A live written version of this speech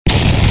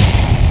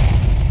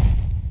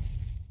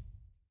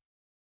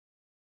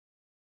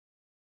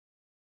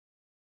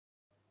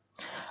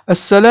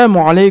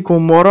Assalamu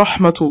alaikum wa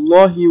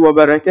rahmatullahi wa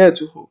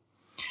barakatuh.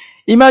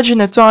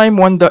 Imagine a time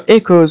when the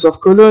echoes of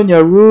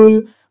colonial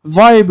rule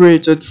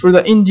vibrated through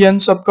the Indian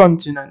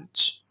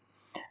subcontinent,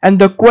 and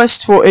the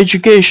quest for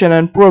education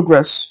and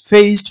progress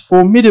faced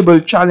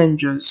formidable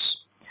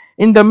challenges.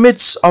 In the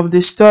midst of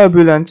this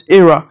turbulent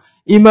era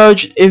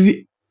emerged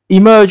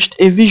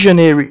a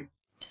visionary,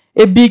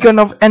 a beacon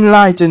of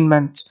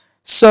enlightenment,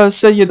 Sir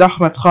Syed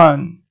Ahmed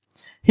Khan.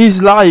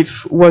 His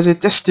life was a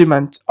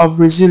testament of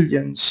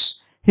resilience,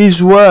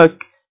 his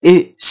work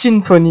a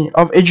symphony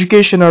of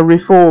educational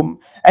reform,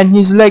 and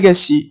his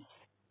legacy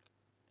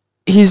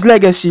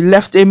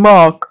left a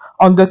mark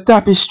on the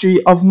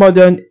tapestry of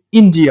modern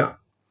India.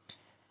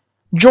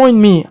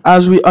 Join me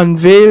as we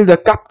unveil the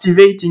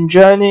captivating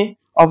journey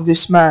of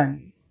this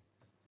man.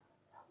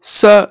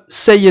 Sir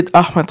Syed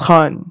Ahmed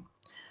Khan,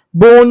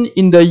 born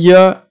in the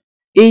year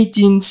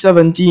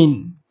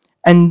 1817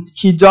 and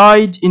he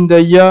died in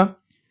the year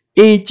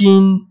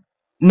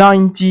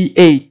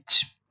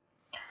 1898.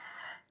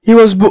 He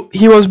was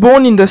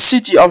born in the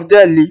city of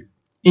Delhi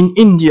in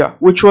India,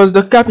 which was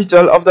the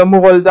capital of the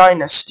Mughal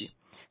dynasty.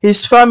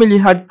 His family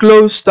had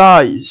close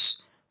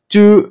ties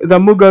to the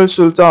Mughal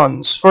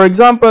sultans. For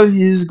example,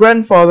 his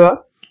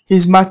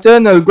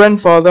maternal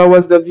grandfather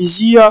was the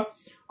vizier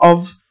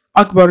of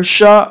Akbar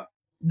Shah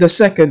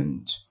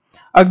II.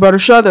 Akbar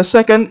Shah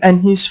II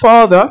and his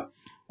father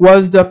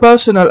was the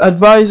personal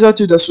advisor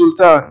to the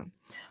sultan.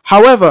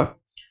 However,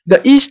 the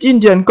East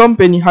Indian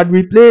Company had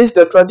replaced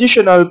the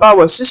traditional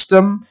power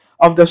system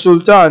of the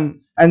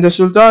sultan, and the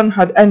sultan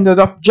had ended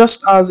up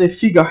just as a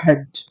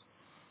figurehead.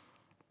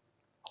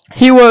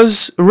 He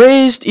was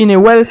raised in a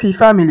wealthy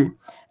family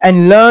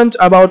and learned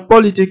about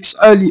politics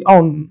early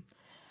on,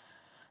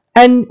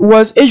 and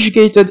was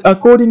educated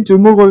according to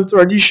Mughal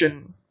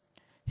tradition.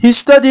 He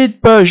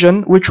studied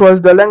Persian, which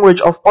was the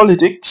language of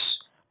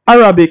politics,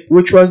 Arabic,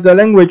 which was the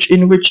language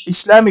in which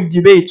Islamic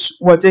debates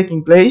were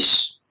taking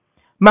place,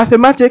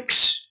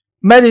 mathematics,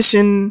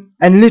 medicine,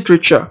 and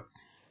literature.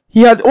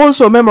 He had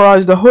also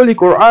memorized the Holy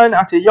Quran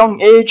at a young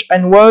age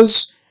and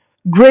was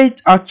great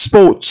at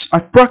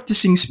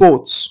practicing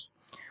sports.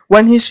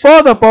 When his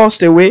father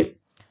passed away,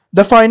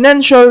 the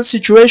financial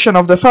situation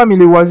of the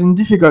family was in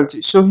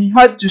difficulty, so he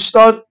had to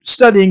start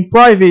studying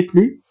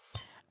privately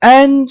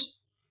and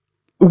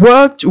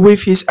worked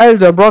with his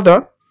elder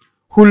brother,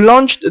 who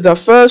launched the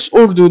first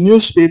Urdu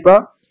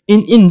newspaper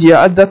in India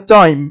at that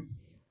time.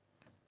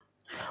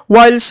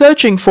 While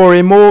searching for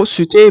a more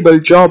suitable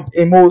job,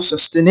 a more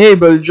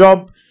sustainable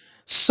job,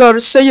 Sir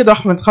Syed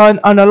Ahmed Khan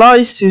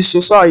analyzed his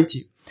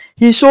society.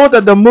 He saw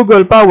that the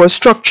Mughal power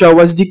structure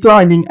was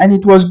declining and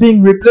it was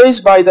being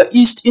replaced by the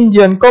East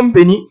Indian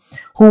Company,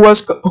 who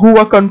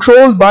were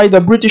controlled by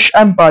the British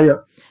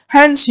Empire.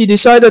 Hence, he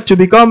decided to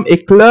become a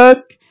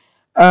clerk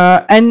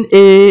and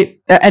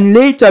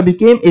later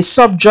became a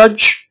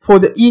sub-judge for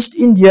the East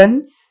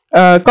Indian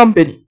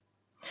Company.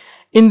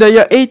 In the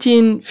year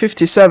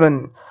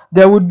 1857,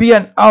 there would be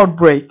an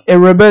outbreak, a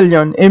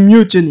rebellion, a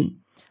mutiny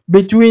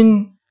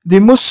between the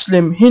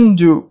Muslim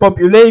Hindu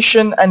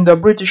population and the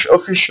British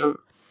official.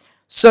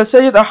 Sir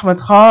Syed Ahmed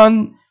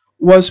Khan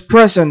was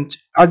present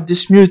at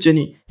this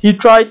mutiny. He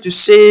tried to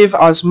save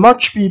as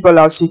much people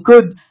as he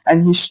could,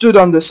 and he stood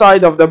on the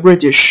side of the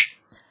British.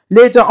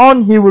 Later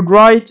on, he would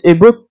write a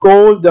book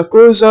called The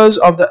Causes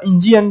of the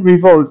Indian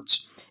Revolt,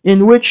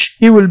 in which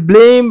he will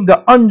blame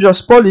the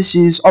unjust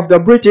policies of the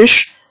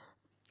British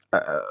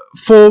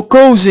for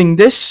causing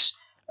this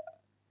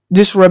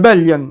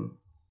rebellion.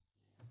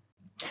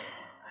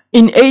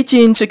 In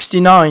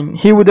 1869,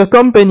 he would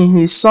accompany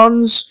his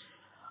sons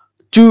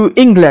to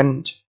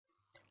England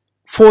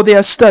for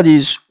their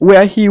studies,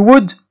 where he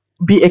would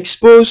be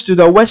exposed to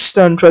the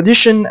Western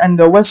tradition and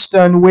the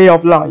Western way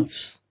of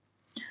life.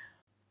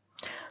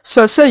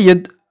 Sir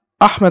Syed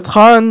Ahmed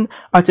Khan,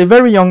 at a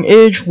very young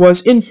age,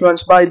 was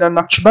influenced by the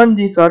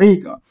Naqshbandi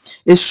Tariqa,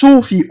 a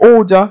Sufi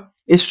order,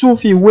 a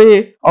Sufi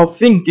way of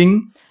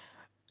thinking,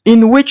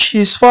 in which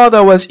his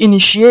father was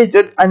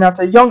initiated, and at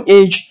a young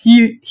age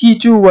he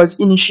too was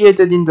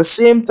initiated in the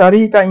same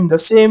tariqa, in the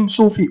same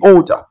Sufi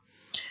order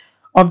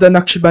of the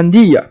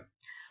Naqshbandiyya,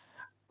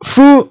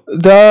 through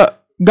the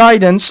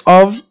guidance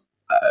of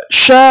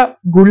Shah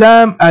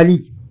Ghulam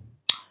Ali.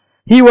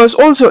 He was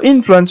also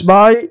influenced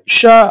by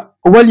Shah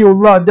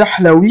Waliullah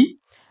Dahlawi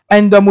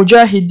and the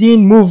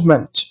Mujahideen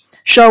movement.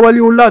 Shah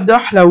Waliullah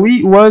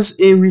Dahlawi was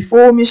a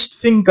reformist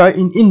thinker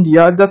in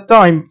India at that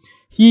time.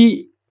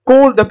 He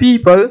called the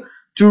people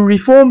to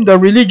reform the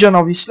religion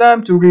of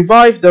Islam, to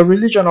revive the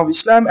religion of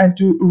Islam, and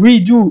to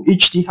redo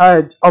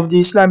ijtihad of the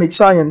Islamic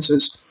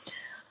sciences.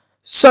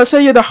 Sir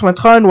Syed Ahmed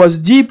Khan was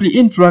deeply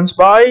influenced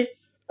by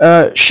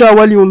Shah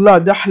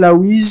Waliullah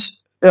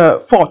Dahlawi's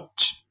thought.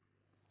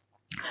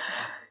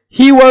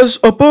 He was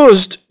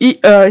opposed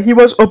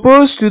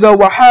to the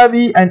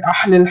Wahhabi and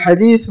Ahl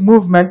al-Hadith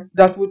movement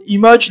that would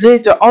emerge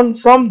later on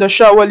from the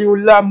Shah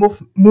Waliullah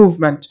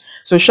movement.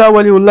 So Shah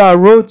Waliullah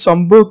wrote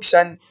some books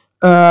and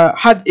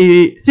had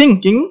a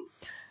thinking.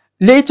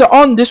 Later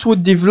on, this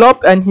would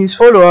develop, and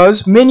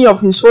many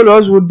of his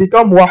followers would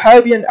become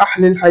Wahhabi and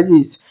Ahl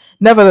al-Hadith.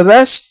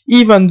 Nevertheless,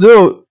 even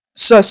though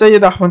Sir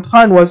Syed Ahmed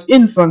Khan was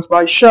influenced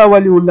by Shah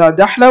Waliullah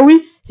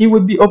Dahlawi, he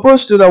would be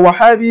opposed to the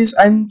Wahhabis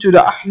and to the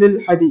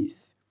Ahlul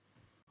Hadith.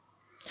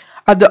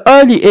 At the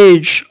early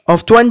age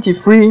of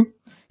 23,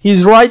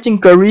 his writing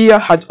career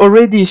had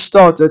already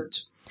started.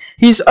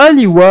 His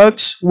early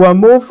works were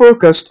more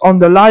focused on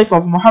the life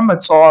of Muhammad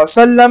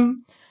ﷺ,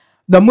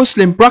 the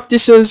Muslim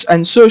practices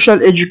and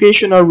social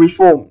educational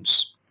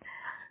reforms.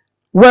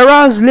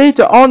 Whereas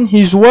later on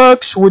his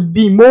works would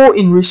be more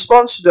in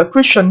response to the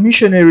Christian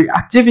missionary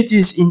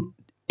activities in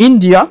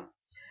India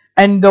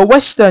and the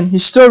Western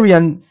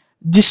historian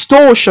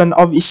distortion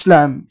of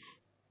Islam.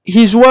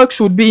 His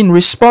works would be in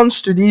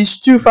response to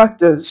these two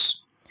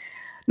factors.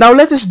 Now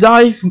let us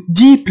dive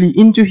deeply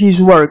into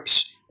his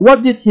works.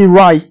 What did he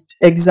write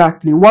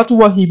exactly? What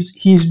were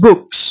his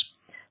books?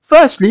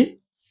 Firstly,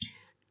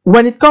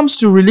 when it comes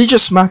to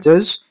religious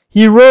matters,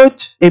 he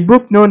wrote a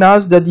book known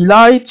as The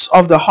Delights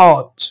of the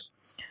Heart,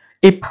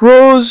 a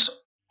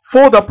prose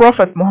for the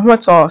Prophet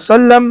Muhammad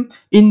ﷺ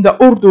in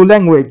the Urdu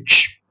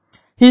language.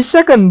 His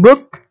second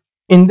book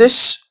in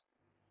this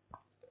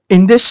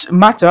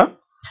matter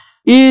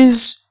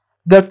is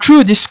The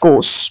True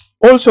Discourse,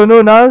 also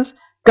known as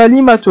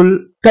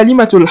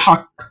Kalimatul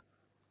Haq,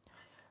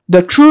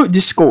 The True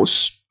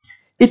Discourse.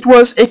 It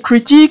was a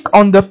critique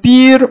on the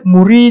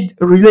peer-murid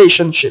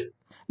relationship.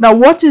 Now,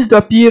 what is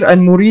the peer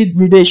and murid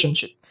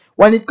relationship?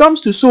 When it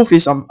comes to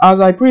Sufism,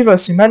 as I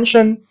previously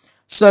mentioned,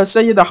 Sir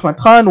Syed Ahmed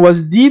Khan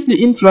was deeply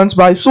influenced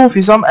by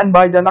Sufism and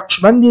by the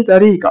Naqshbandi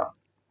Tariqa.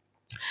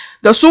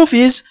 The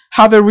Sufis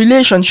have a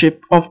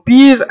relationship of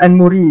peer and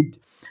murid.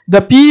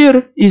 The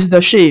peer is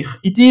the sheikh,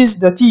 it is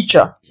the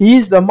teacher, he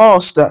is the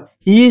master,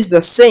 he is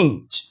the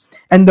saint.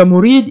 And the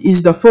murid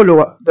is the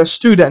follower, the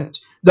student,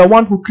 the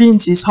one who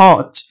cleans his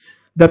heart.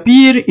 The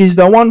peer is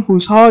the one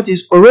whose heart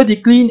is already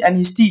clean and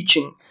is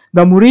teaching.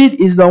 The murid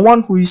is the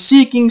one who is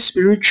seeking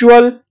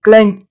spiritual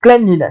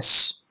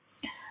cleanliness.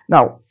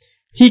 Now,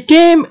 he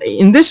came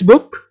in this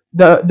book,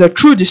 the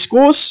True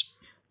Discourse.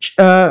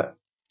 Sir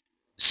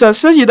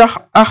Syed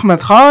Ahmed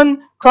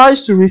Khan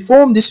tries to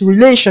reform this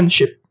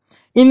relationship.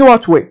 In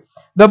what way?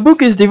 The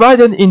book is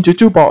divided into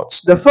two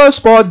parts. The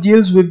first part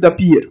deals with the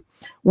peer,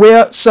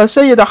 where Sir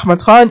Syed Ahmed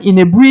Khan, in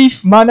a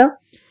brief manner,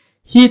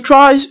 he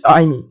tries,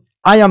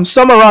 I am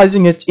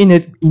summarizing it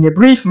in a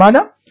brief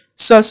manner.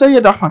 Sir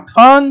Syed Ahmed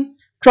Khan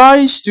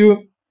tries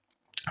to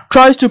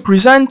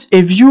present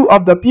a view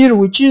of the peer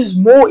which is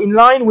more in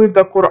line with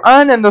the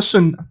Quran and the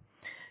Sunnah.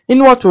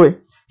 In what way?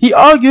 He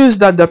argues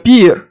that the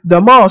peer, the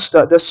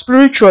master, the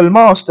spiritual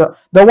master,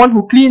 the one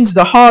who cleans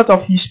the heart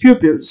of his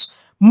pupils,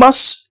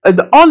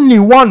 the only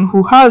one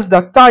who has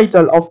the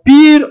title of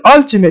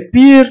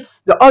peer,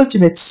 the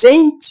ultimate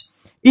saint,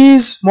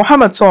 is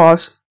Muhammad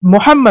sallallahu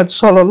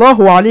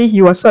alaihi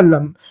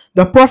wasallam,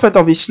 the Prophet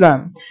of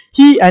Islam.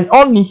 He and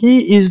only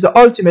he is the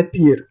ultimate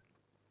peer.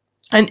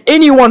 And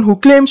anyone who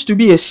claims to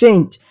be a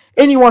saint,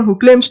 anyone who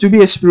claims to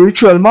be a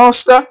spiritual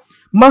master,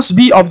 must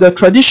be of the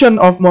tradition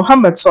of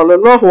Muhammad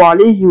sallallahu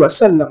alaihi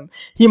wasallam.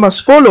 He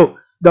must follow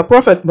the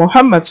Prophet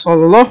Muhammad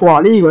sallallahu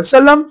alaihi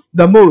wasallam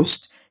the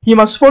most. He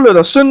must follow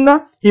the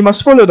Sunnah, he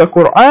must follow the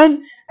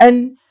Quran.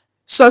 And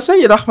Sir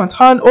Syed Ahmed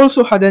Khan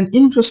also had an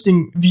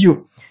interesting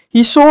view.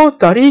 He saw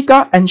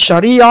Tariqah and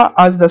Sharia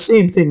as the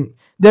same thing.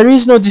 There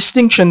is no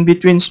distinction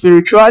between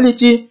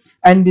spirituality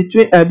and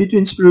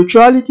between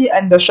spirituality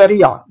and the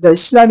Sharia, the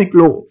Islamic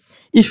law.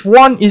 If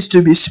one is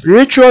to be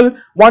spiritual,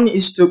 one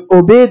is to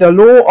obey the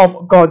law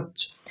of God.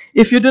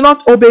 If you do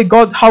not obey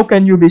God, how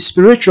can you be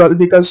spiritual?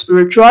 Because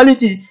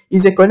spirituality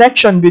is a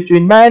connection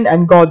between man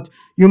and God.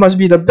 You must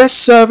be the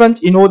best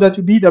servant in order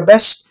to be the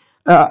best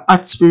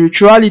at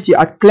spirituality,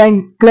 at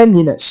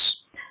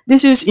cleanliness.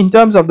 This is in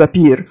terms of the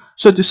peer.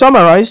 So to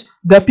summarize,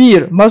 the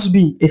peer must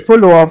be a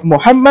follower of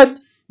Muhammad.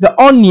 The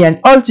only and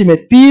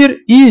ultimate peer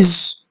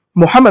is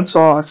Muhammad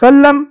sallallahu alaihi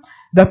wasallam.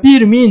 The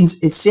peer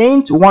means a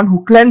saint, one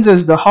who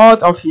cleanses the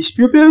heart of his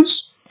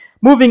pupils.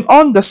 Moving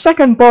on, the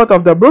second part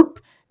of the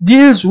book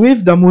deals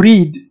with the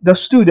murid, the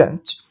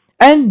student,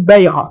 and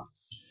bay'ah.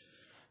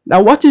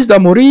 Now, what is the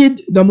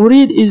murid? The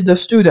murid is the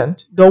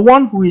student, the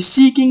one who is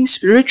seeking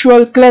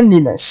spiritual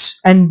cleanliness,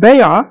 and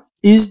bay'ah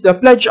is the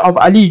pledge of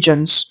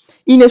allegiance.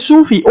 In a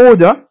Sufi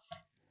order,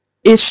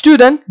 a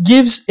student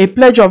gives a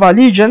pledge of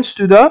allegiance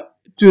to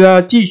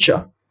the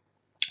teacher,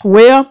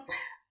 where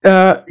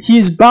he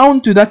is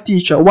bound to that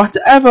teacher.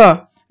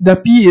 Whatever the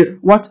peer,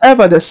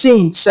 whatever the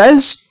saint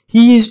says,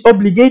 he is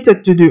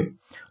obligated to do,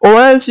 or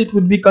else it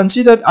would be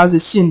considered as a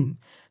sin.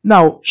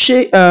 Now,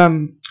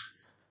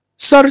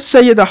 Sir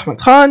Syed Ahmed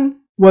Khan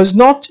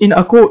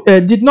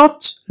did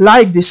not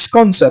like this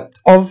concept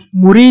of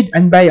murid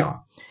and bay'ah.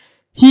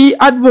 He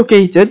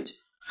advocated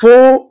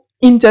for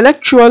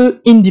intellectual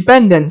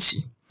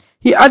independence.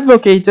 He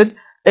advocated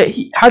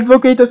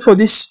for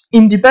this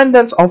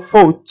independence of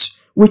thought,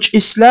 which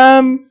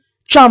Islam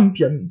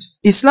championed.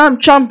 Islam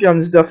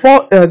champions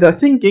the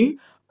thinking,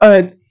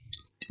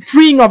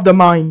 freeing of the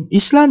mind.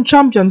 Islam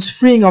champions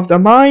freeing of the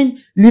mind,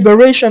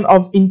 liberation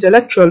of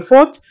intellectual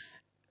thought.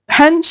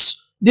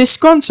 Hence, this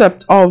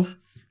concept of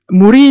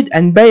murid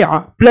and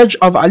bay'ah, pledge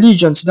of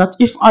allegiance, that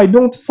if I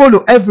don't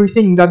follow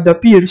everything that the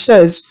peer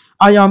says,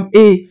 I am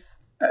a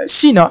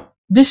sinner.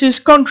 This is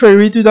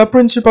contrary to the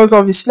principles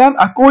of Islam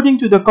according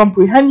to the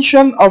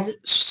comprehension of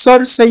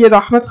Sir Syed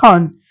Ahmed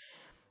Khan.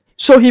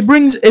 So he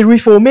brings a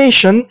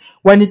reformation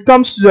when it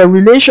comes to the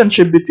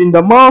relationship between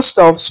the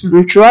master of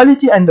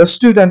spirituality and the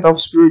student of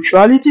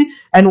spirituality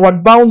and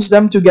what bounds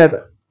them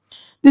together.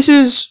 This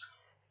is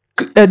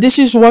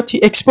what he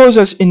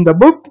exposes in the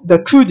book, The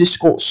True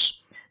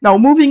Discourse. Now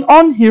moving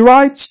on, he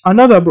writes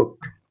another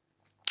book,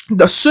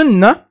 The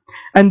Sunnah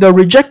and the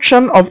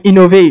Rejection of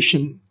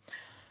Innovation.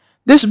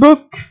 This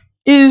book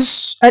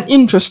is an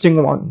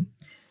interesting one.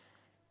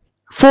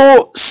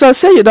 For Sir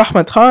Syed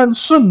Ahmed Khan,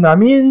 Sunnah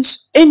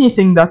means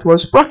anything that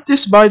was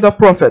practiced by the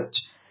Prophet.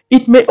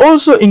 It may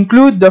also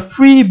include the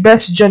three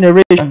best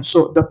generations,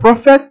 so the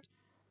Prophet,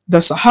 the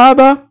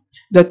Sahaba,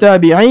 the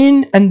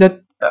Tabi'een, and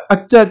the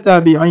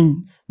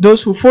Tabi'een,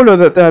 those who follow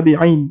the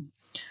Tabi'een.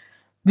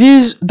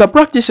 The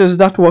practices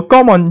that were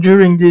common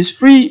during this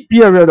free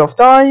period of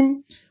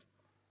time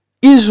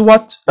is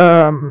what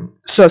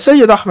Sir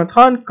Syed Ahmed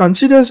Khan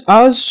considers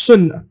as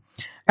Sunnah.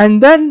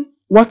 And then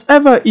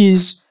whatever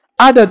is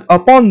added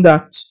upon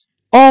that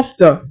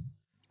after,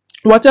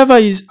 whatever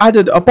is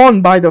added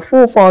upon by the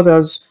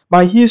forefathers,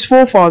 by his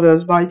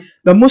forefathers, by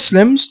the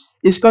Muslims,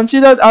 is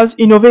considered as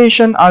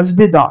innovation, as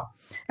bid'ah,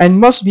 and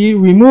must be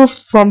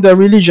removed from the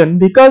religion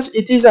because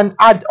it is an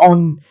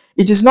add-on.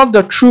 It is not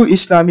the true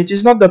Islam. It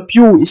is not the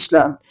pure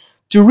Islam.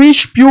 To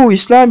reach pure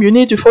Islam, you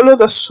need to follow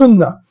the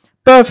Sunnah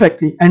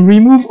perfectly and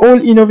remove all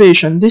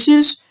innovation. This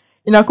is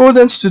in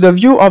accordance to the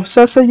view of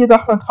Sir Syed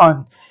Ahmed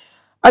Khan.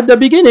 At the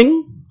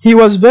beginning, he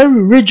was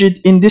very rigid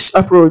in this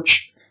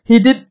approach.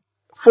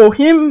 For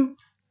him,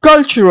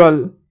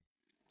 cultural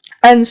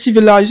and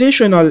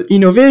civilizational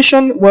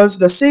innovation was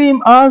the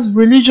same as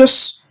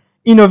religious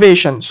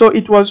innovation. So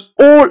it was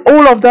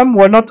all of them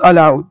were not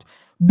allowed,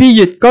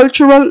 be it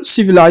cultural,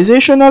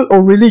 civilizational,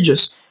 or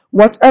religious.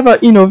 Whatever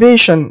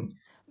innovation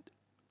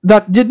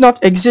that did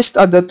not exist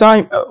at the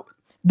time,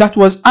 that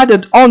was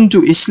added on to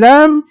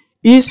Islam,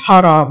 is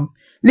haram.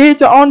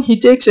 Later on, he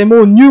takes a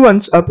more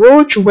nuanced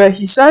approach where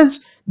he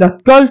says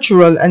that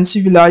cultural and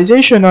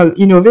civilizational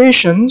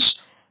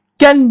innovations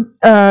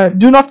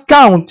do not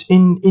count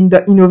in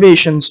the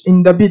innovations,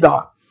 in the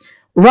bid'ah.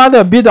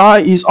 Rather,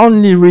 bid'ah is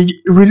only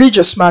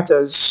religious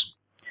matters.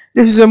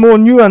 This is a more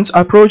nuanced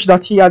approach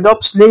that he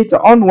adopts later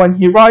on when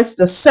he writes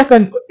the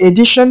second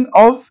edition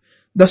of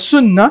the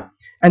Sunnah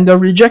and the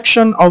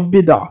Rejection of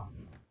Bid'ah.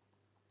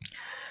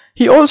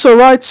 He also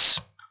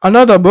writes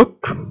another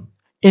book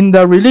in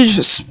the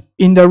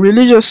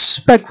religious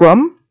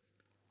spectrum,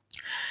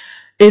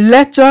 a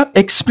letter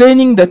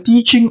explaining the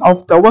teaching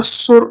of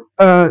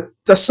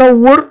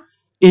Tasawwur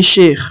a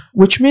Sheikh,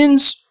 which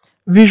means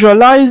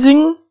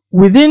visualizing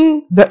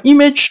within the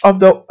image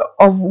of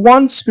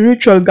one's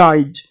spiritual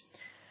guide.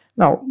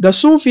 Now, the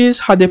Sufis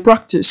had a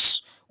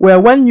practice where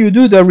when you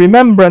do the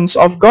remembrance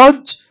of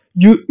God,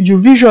 you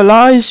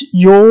visualize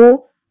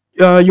your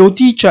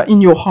teacher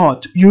in your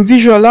heart. You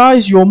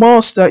visualize your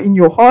master in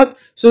your heart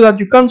so that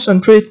you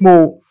concentrate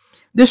more.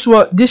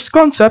 This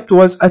concept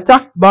was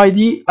attacked by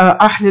the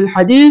Ahl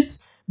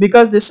al-Hadith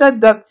because they said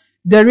that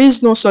there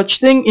is no such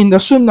thing in the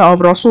Sunnah of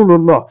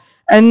Rasulullah.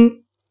 And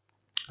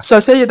Sir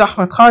Syed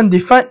Ahmed Khan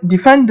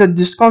defended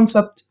this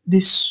concept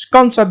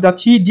that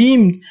he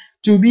deemed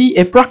to be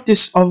a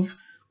practice of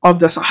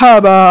the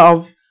Sahaba,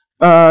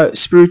 of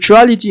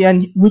spirituality,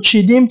 and which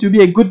he deemed to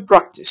be a good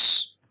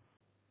practice.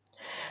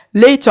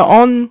 Later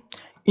on,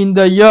 in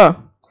the year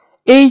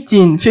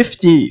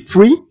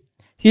 1853,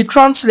 he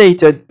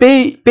translated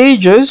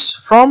pages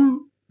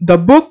from the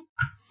book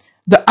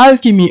The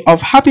Alchemy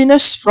of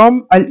Happiness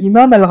from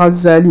Al-Imam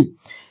Al-Ghazali.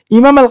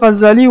 Imam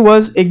Al-Ghazali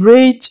was a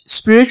great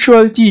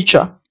spiritual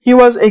teacher. He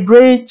was a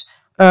great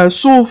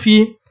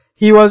Sufi.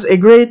 He was a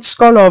great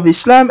scholar of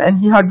Islam, and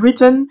he had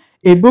written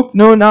a book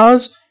known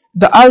as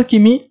The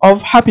Alchemy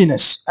of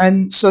Happiness.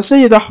 And Sir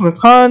Syed Ahmed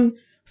Khan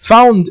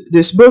found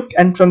this book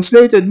and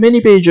translated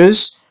many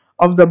pages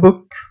of the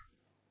book.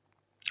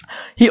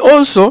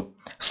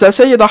 Sir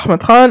Syed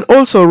Ahmed Khan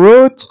also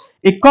wrote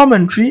a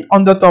commentary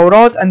on the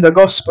Tawrat and the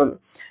Gospel.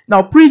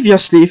 Now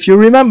previously, if you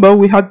remember,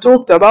 we had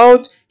talked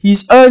about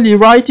his early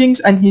writings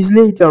and his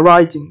later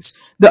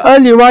writings. The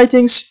early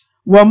writings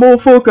were more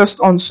focused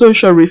on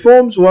social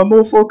reforms, were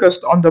more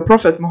focused on the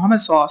Prophet Muhammad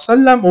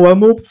ﷺ, were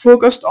more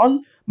focused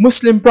on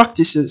Muslim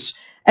practices.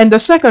 And the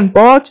second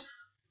part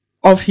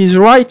of his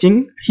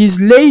writing, his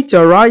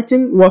later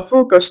writing, were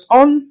focused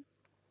on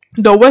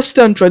the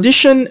Western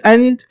tradition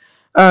and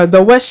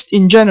the West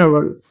in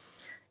general,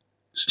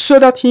 so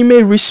that he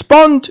may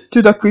respond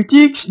to the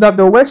critiques that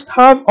the West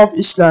have of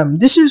Islam.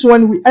 This is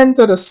when we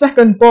enter the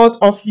second part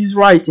of his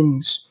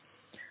writings.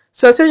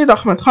 Sir Syed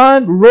Ahmed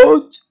Khan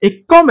wrote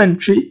a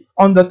commentary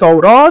on the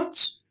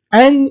Tawrat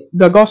and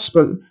the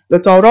Gospel. The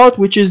Tawrat,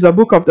 which is the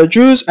book of the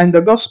Jews, and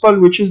the Gospel,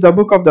 which is the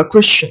book of the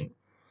Christian.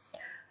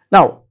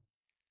 Now,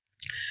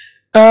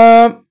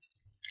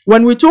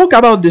 when we talk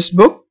about this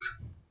book,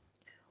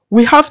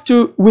 we have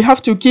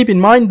to keep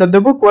in mind that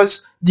the book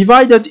was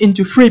divided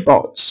into three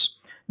parts.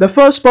 The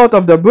first part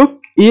of the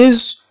book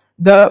is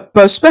the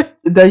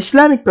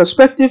Islamic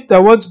perspective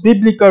towards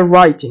biblical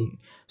writing.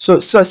 So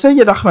Sir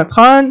Syed Ahmed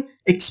Khan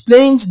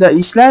explains the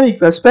Islamic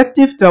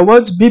perspective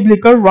towards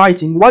biblical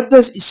writing. What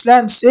does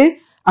Islam say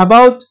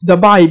about the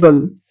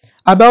Bible,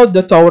 about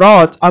the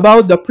Torah,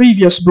 about the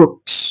previous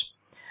books?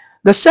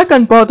 The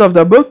second part of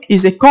the book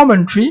is a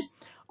commentary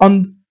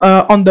on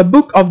the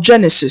book of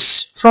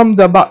Genesis from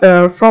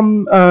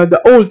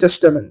the Old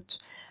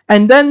Testament,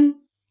 and then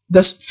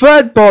the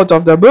third part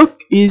of the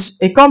book is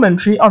a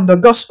commentary on the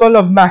Gospel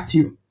of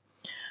Matthew.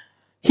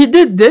 He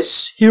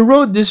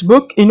wrote this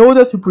book in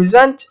order to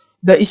present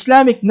the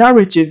Islamic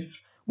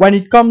narrative when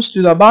it comes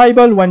to the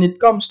Bible, when it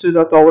comes to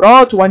the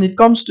Torah, when it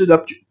comes to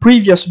the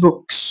previous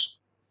books.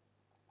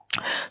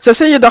 Sir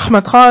Syed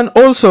Ahmed Khan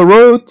also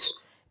wrote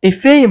a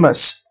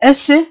famous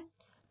essay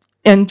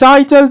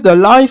entitled The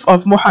Life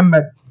of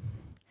Muhammad.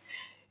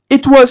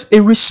 It was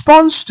a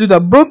response to the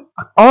book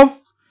of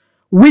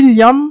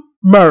William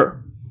Murr.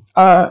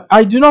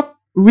 I do not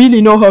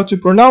really know how to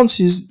pronounce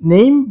his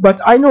name, but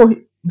I know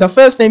the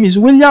first name is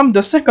William,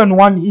 the second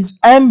one is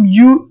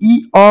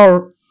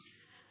M-U-E-R.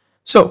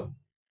 So,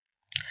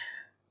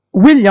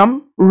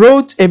 William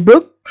wrote a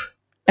book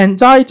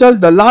entitled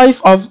The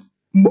Life of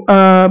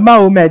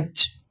Muhammad.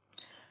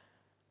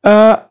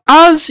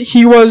 As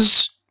he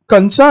was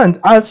concerned,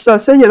 as Sir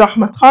Syed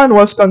Ahmed Khan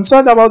was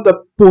concerned about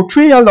the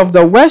portrayal of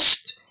the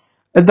West,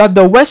 that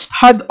the West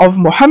had of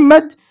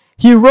Muhammad,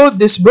 he wrote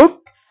this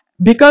book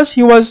because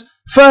he was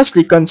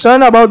firstly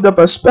concerned about the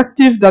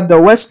perspective that the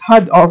West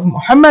had of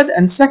Muhammad,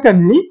 and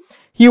secondly,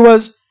 he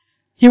was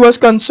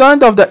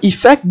concerned of the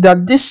effect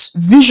that this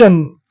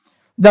vision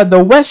that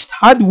the West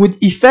had would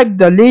affect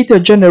the later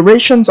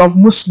generations of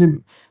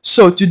Muslims.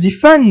 So to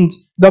defend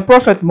the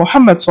Prophet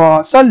Muhammad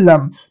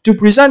ﷺ, to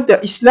present the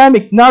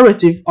Islamic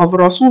narrative of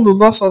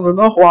Rasulullah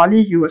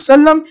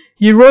ﷺ,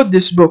 he wrote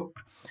this book,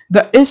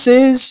 the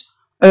essays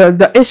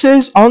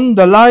on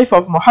the life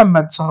of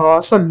Muhammad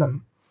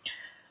ﷺ.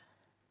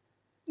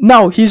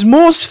 Now, his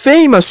most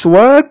famous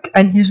work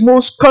and his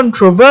most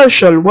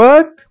controversial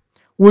work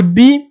would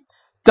be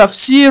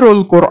Tafsir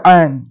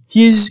al-Quran,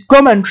 his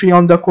commentary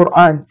on the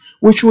Quran,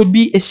 which would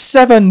be a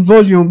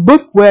 7-volume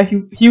book where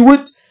he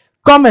would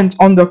comment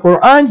on the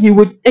Quran, he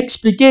would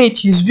explicate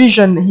his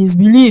vision, his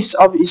beliefs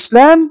of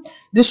Islam.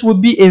 This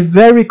would be a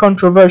very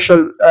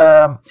controversial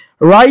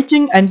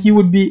writing, and he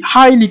would be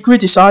highly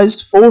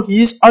criticized for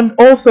his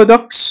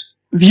unorthodox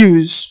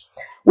views,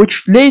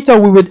 which later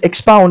we will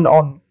expound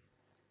on.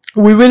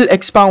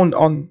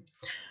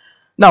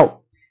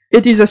 Now,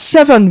 it is a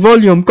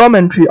 7-volume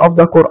commentary of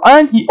the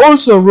Quran. He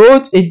also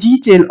wrote a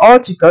detailed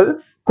article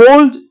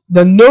called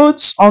The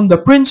Notes on the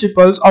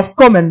Principles of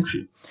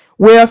Commentary,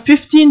 where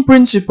 15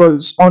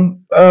 principles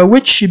on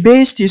which he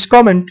based his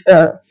commentary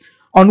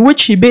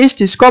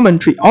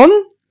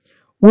on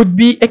would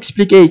be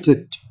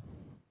explicated.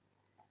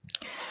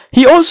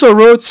 He also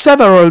wrote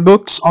several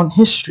books on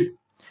history,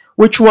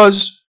 which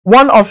was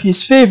one of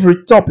his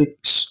favorite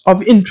topics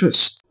of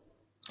interest.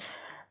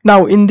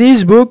 Now, in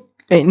these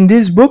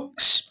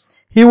books,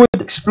 he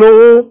would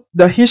explore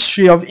the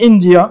history of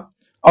India,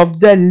 of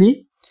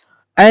Delhi,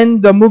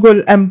 and the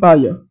Mughal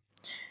Empire.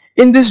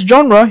 In this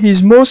genre,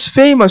 his most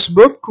famous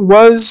book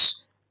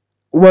was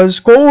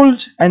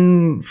called,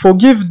 and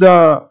forgive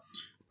the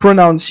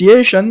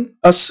pronunciation,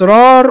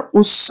 Asrar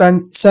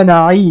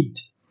us-Sana'id,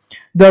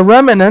 the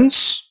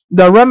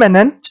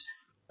remnant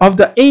of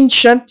the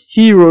ancient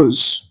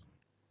heroes.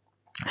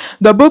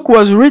 The book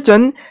was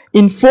written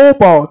in 4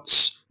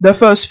 parts. The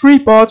first 3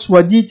 parts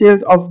were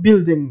detailed of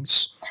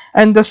buildings,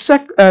 and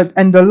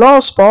the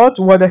last part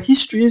were the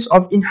histories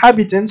of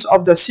inhabitants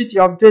of the city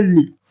of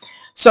Delhi,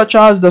 such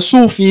as the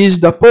Sufis,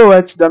 the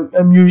poets, the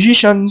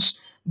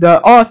musicians,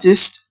 the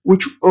artists,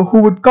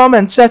 who would come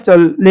and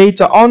settle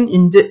later on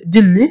in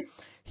Delhi.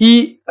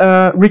 He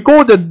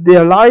recorded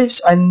their lives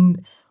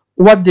and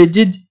what they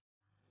did,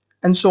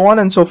 and so on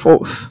and so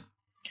forth.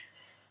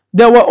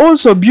 There were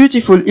also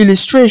beautiful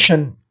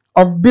illustrations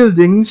of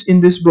buildings in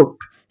this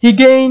book. He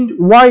gained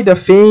wider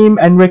fame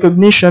and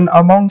recognition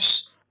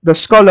amongst the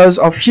scholars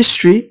of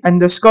history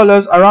and the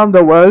scholars around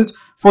the world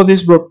for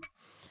this book,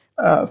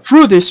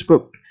 through this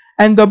book.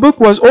 And the book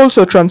was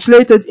also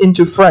translated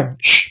into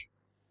French.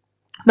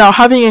 Now,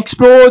 having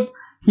explored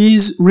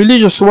his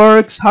religious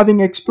works,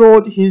 having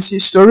explored his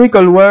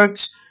historical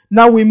works,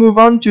 now we move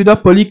on to the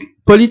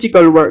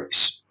political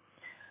works.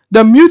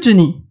 The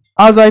mutiny,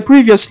 as I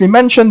previously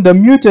mentioned, the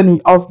mutiny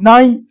of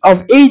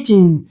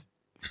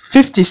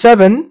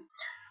 1857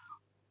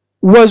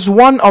 was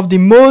one of the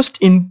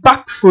most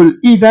impactful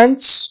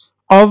events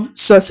of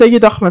Sir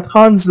Syed Ahmed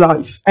Khan's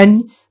life,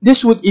 and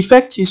this would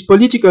affect his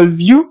political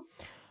view,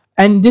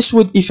 and this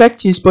would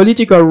affect his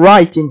political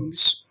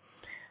writings.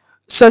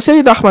 Sir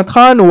Syed Ahmed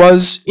Khan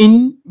was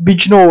in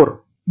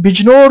Bijnor,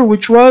 which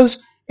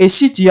was a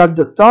city at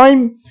the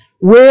time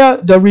where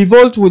the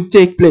revolt would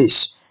take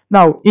place.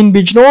 Now, in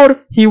Bijnor,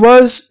 he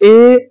was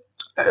a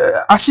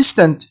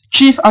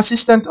chief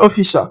assistant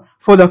officer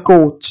for the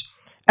court,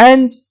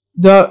 and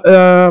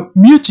the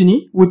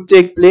mutiny would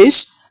take place.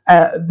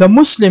 The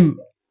Muslim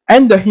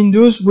and the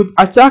Hindus would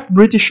attack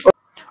British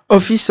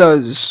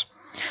officers.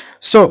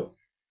 So,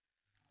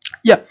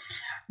 yeah,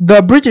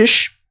 the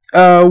British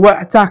were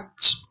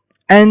attacked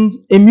and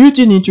a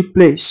mutiny took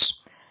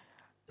place.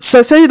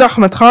 Sir Syed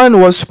Ahmed Khan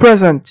was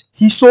present.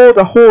 He saw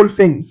the whole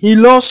thing. He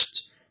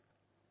lost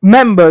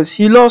members,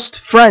 he lost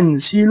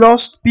friends, he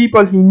lost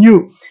people he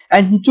knew,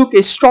 and he took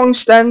a strong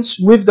stance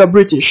with the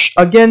British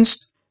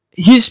against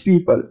his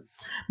people.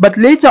 But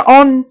later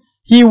on,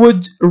 he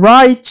would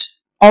write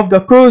of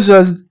the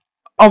causes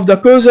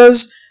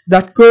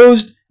that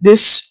caused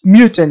this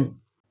mutiny.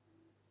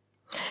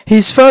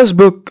 His first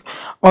book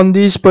on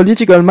these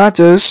political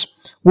matters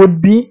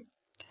would be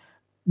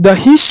The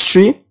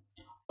History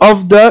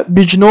of the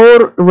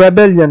Bijnor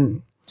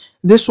Rebellion.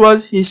 This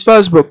was his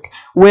first book,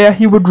 where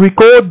he would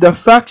record the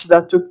facts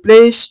that took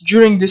place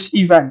during this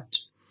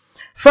event.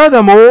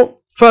 Furthermore,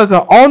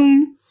 further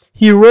on,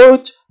 he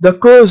wrote The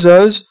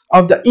Causes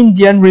of the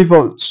Indian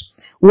Revolts,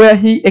 where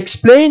he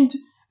explained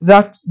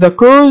that the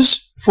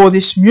cause for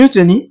this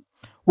mutiny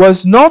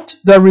was not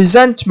the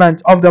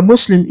resentment of the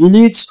Muslim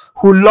elites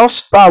who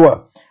lost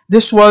power.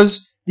 This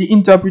was the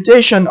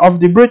interpretation of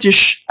the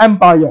British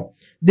Empire.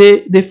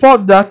 They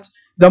thought that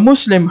the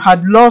Muslim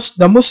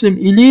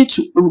elites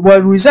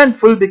were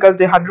resentful because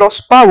they had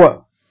lost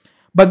power.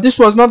 But this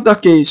was not the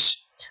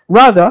case.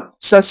 Rather,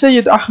 Sir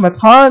Syed Ahmed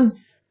Khan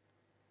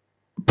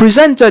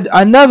presented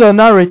another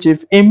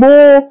narrative, a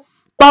more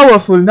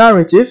powerful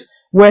narrative,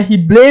 where he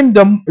blamed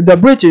the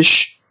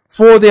British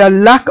for their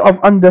lack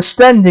of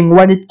understanding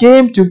when it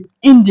came to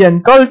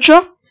Indian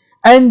culture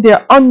and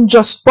their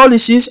unjust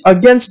policies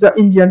against the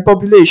Indian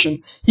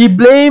population. He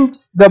blamed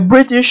the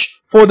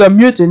British for the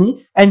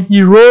mutiny, and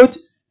he wrote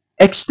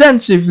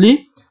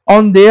extensively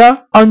on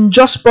their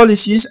unjust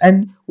policies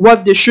and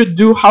what they should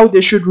do, how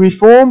they should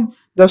reform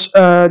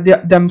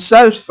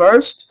themselves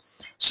first,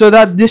 so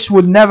that this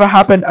would never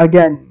happen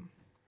again.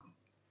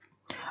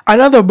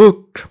 Another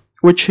book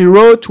which he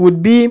wrote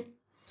would be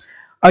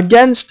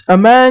against a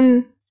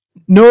man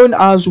known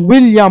as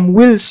William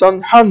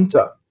Wilson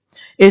Hunter,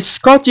 a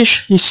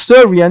Scottish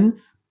historian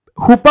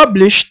who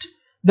published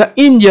The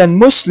Indian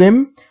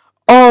Muslim,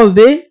 Are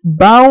They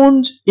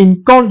Bound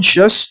in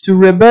Conscience to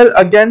Rebel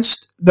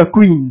Against the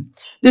Queen?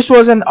 This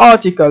was an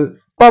article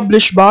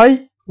published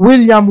by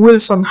William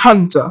Wilson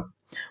Hunter,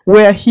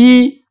 where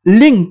he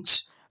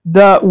linked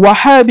the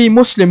Wahhabi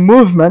Muslim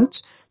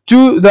movement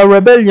to the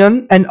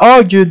rebellion and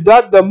argued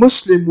that the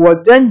Muslims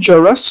were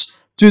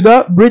dangerous to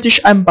the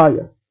British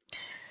Empire.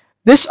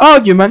 This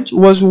argument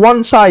was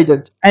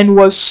one-sided and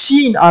was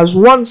seen as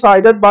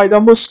one-sided by the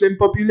Muslim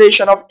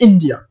population of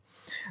India.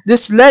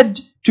 This led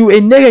to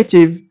a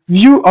negative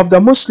view of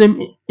the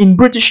Muslim in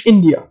British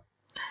India,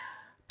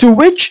 to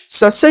which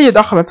Sir Syed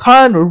Ahmed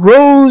Khan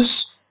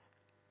rose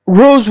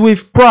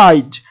with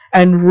pride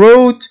and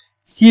wrote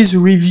his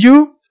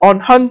review on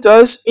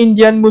Hunter's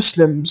Indian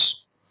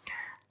Muslims.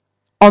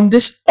 On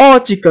this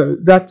article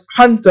that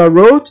Hunter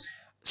wrote,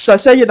 Sir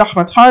Syed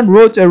Ahmed Khan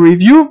wrote a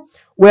review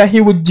where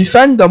he would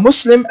defend the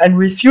Muslim and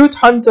refute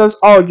Hunter's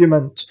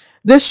argument.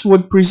 This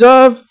would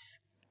preserve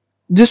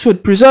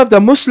the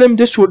Muslim.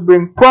 This would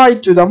bring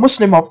pride to the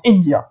Muslim of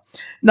India.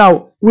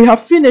 Now, we have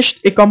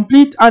finished a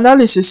complete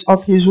analysis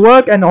of his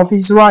work and of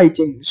his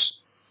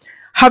writings.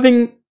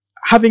 Having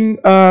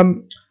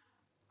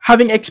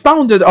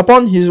expounded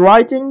upon his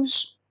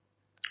writings,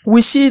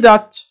 we see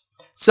that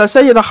Sir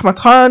Syed Ahmed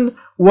Khan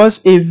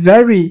was a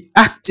very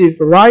active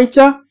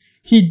writer.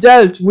 He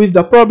dealt with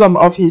the problem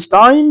of his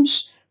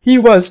times. He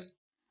was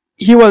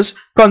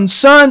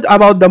concerned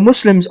about the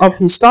Muslims of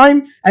his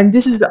time, and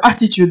this is the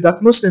attitude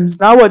that Muslims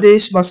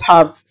nowadays must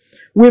have.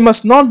 We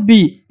must not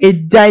be a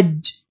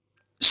dead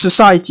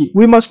society.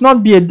 We must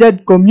not be a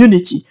dead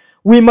community.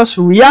 We must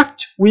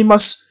react. We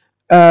must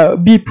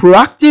be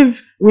proactive.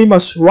 We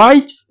must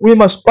write. We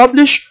must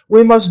publish.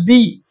 We must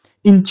be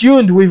in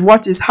tune with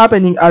what is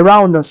happening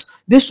around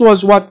us. This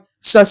was what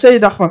Sir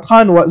Syed Ahmed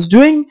Khan was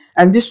doing,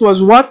 and this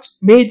was what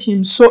made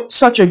him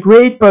such a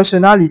great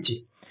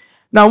personality.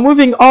 Now,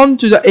 moving on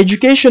to the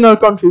educational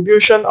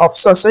contribution of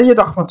Sir Syed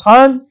Ahmed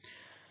Khan,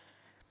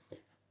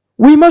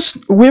 we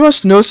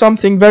must know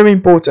something very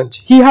important.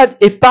 He had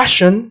a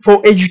passion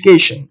for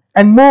education,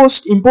 and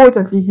most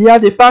importantly, he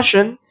had a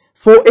passion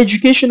for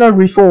educational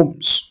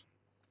reforms.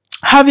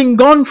 Having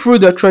gone through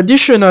the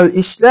traditional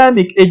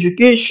Islamic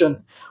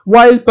education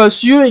while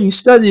pursuing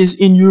studies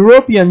in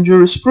European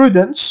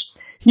jurisprudence,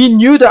 he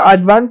knew the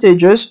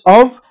advantages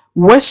of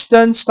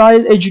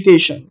Western-style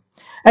education,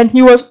 and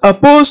he was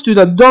opposed to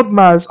the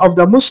dogmas of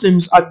the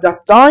Muslims at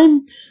that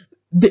time,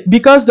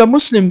 because the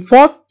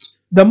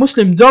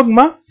Muslim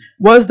dogma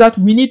was that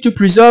we need to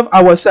preserve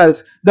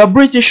ourselves. The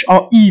British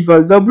are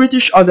evil. The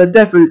British are the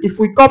devil. If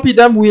we copy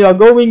them, we are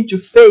going to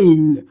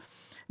fail.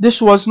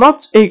 This was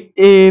not a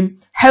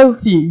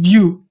healthy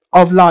view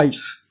of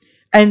life,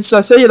 and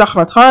Sir Syed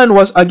Ahmed Khan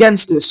was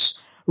against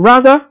this.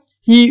 Rather,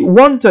 he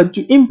wanted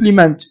to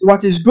implement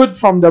what is good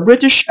from the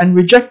British and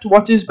reject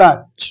what is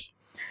bad.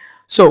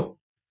 So,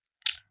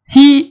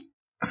 he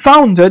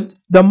founded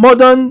the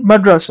modern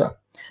madrasa.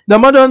 The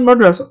modern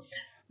madrasa.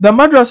 The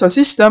madrasa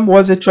system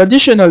was a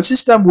traditional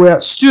system where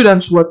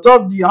students were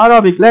taught the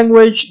Arabic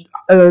language,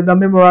 the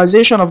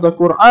memorization of the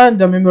Quran,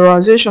 the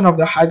memorization of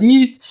the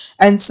Hadith,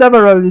 and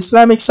several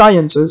Islamic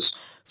sciences.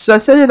 Sir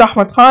Syed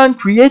Ahmed Khan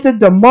created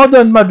the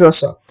modern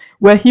madrasa,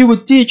 where he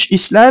would teach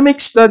Islamic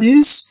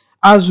studies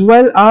as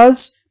well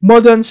as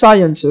modern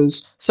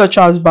sciences such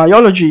as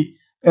biology,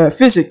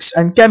 physics,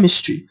 and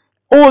chemistry.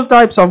 All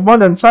types of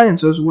modern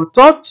sciences were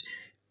taught.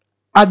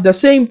 At the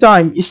same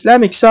time,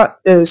 Islamic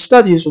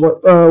studies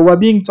were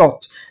being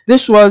taught.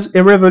 This was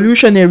a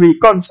revolutionary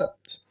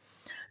concept.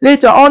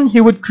 Later on,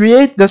 he would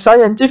create the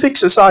Scientific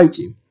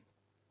Society.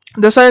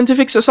 The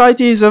Scientific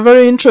Society is a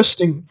very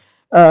interesting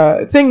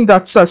thing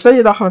that Sir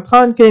Syed Ahmed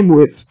Khan came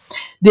with.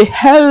 They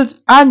held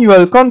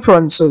annual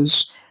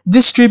conferences,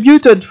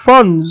 distributed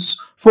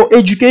funds for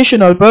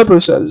educational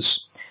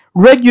purposes.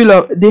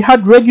 They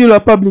had regular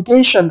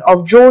publication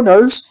of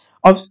journals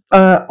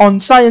on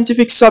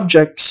scientific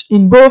subjects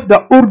in both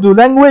the Urdu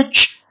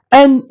language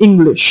and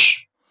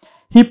English.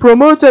 He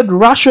promoted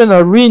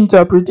rational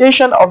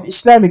reinterpretation of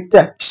Islamic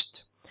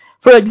text.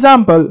 For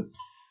example,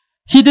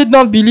 he did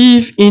not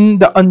believe in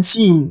the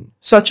unseen,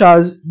 such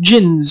as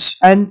jinns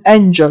and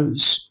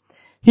angels.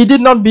 He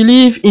did not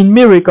believe in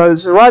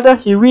miracles, rather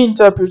he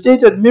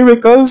reinterpreted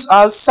miracles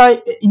as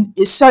in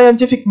a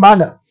scientific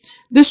manner.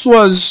 This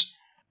was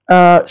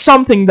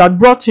something that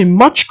brought him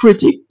much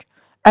critique,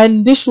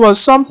 and this was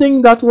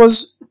something that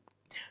was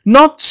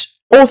not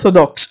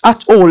orthodox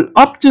at all.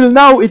 Up till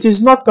now, it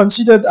is not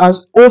considered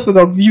as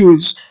orthodox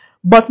views,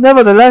 but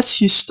nevertheless,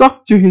 he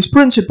stuck to his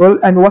principle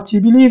and what he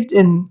believed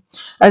in.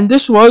 And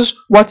this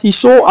was what he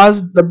saw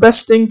as the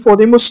best thing for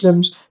the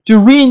Muslims, to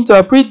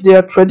reinterpret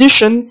their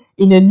tradition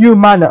in a new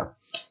manner.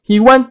 He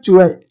went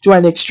to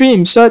an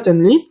extreme,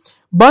 certainly,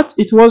 but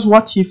it was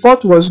what he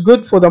thought was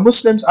good for the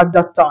Muslims at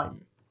that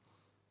time.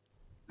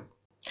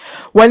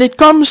 When it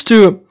comes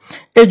to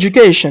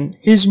education,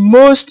 his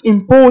most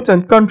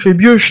important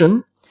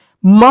contribution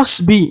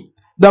must be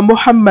the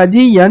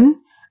Muhammadian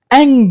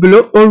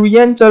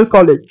Anglo-Oriental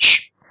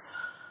College.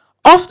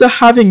 After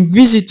having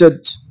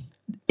visited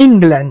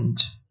England,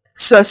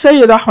 Sir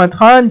Syed Ahmed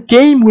Khan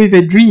came with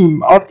a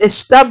dream of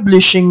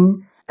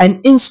establishing an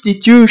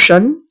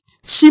institution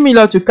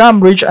similar to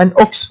Cambridge and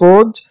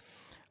Oxford,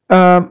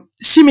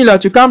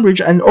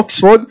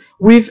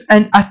 with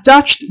an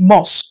attached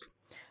mosque.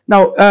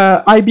 Now,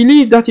 I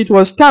believe that it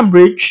was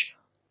Cambridge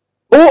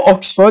or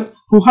Oxford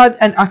who had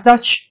an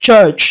attached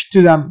church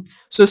to them.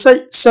 So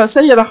Sir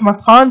Syed Ahmed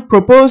Khan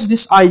proposed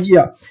this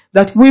idea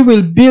that we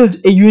will build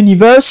a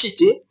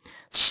university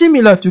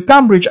similar to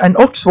Cambridge and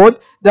Oxford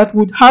that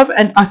would have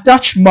an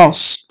attached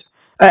mosque,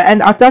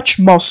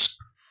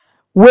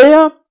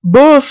 where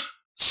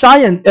both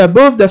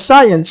the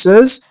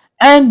sciences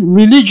and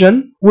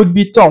religion would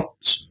be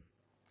taught,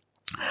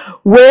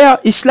 where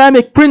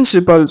Islamic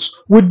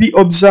principles would be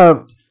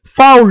observed.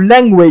 Foul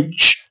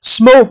language,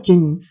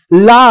 smoking,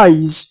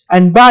 lies,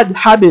 and bad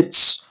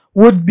habits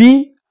would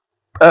be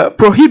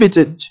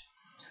prohibited,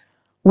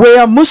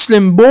 where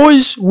Muslim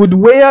boys would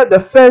wear the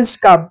fez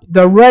cap,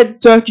 the red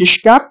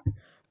Turkish cap,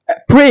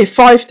 pray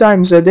 5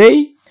 times a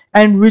day,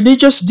 and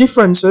religious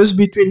differences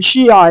between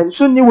Shia and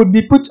Sunni would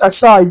be put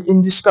aside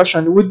in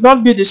discussion, would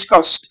not be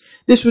discussed.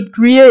 This would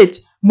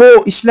create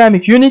more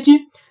Islamic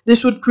unity.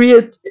 This would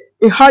create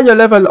a higher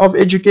level of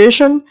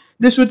education.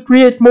 This would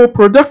create more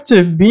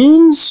productive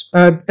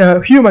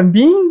human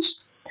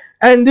beings,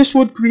 and this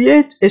would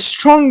create a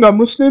stronger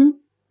Muslim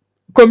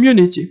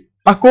community,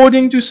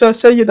 according to Sir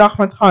Syed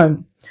Ahmed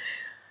Khan.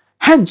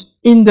 Hence,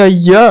 in the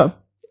year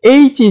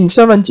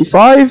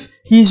 1875,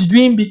 his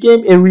dream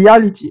became a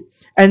reality,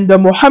 and the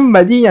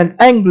Muhammadian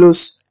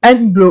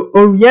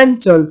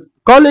Anglo-Oriental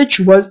College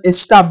was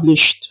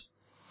established.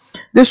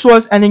 This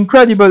was an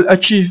incredible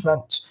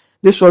achievement.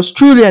 This was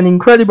truly an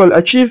incredible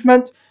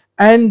achievement,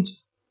 and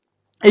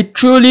it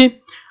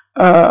truly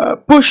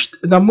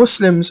pushed the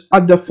Muslims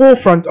at the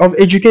forefront of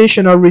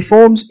educational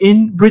reforms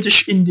in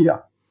British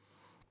India.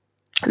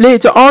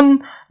 Later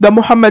on, the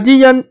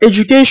Muhammadian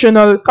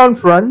Educational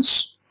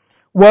Conference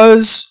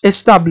was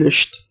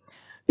established.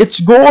 Its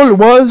goal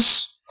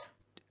was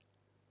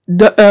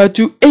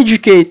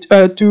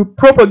to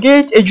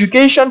propagate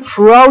education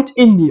throughout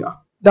India.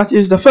 That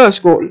is the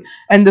first goal.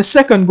 And the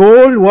second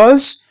goal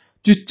was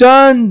to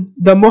turn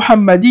the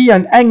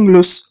Muhammadian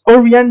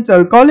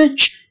Anglo-Oriental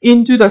College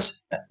into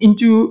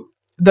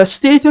the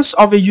status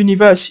of a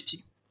university.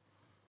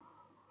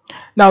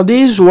 Now,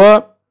 these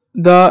were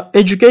the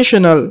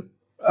educational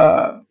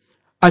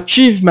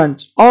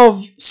achievement of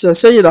Sir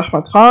Syed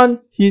Ahmed Khan,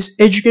 his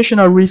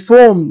educational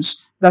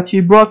reforms that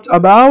he brought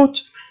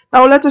about.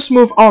 Now, let us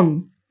move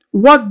on.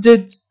 What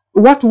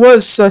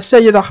was Sir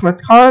Syed Ahmed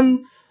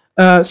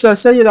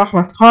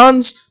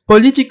Khan's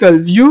political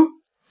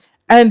view,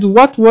 and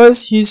what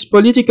was his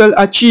political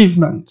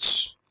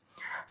achievements?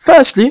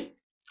 Firstly,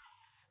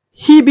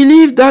 he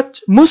believed that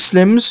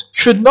Muslims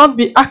should not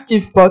be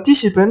active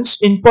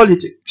participants in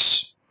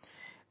politics.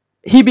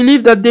 he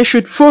believed that they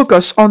should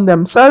focus on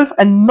themselves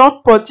and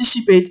not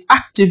participate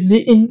actively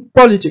in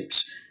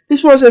politics.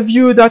 This was a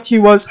view that he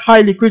was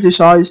highly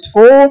criticized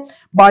for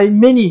by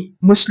many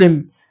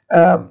Muslim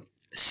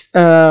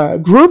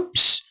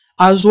groups,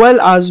 as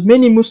well as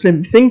many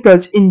Muslim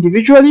thinkers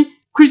individually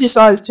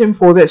criticized him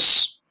for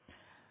this.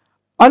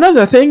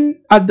 Another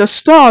thing, at the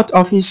start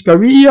of his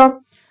career,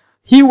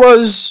 he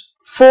was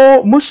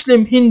for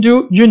Muslim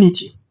Hindu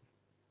unity.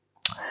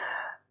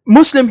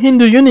 Muslim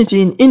Hindu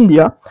unity in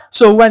India.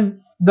 So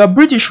when the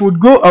British would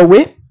go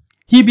away,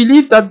 he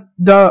believed that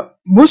the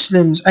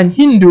Muslims and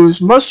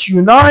Hindus must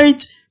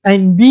unite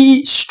and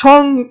be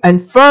strong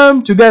and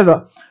firm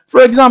together.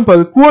 For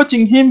example,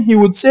 quoting him, he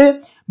would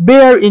say,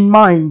 "Bear in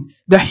mind,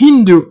 the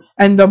Hindu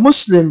and the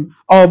Muslim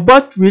are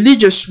but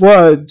religious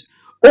words.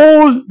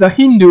 All the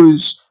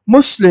Hindus,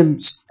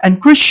 Muslims,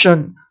 and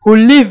Christians who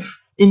live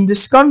in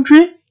this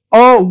country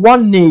are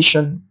one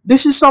nation."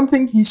 This is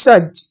something he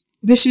said.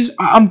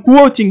 I'm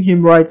quoting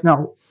him right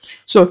now.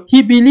 So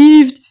he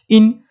believed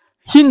in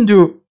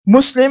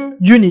Hindu-Muslim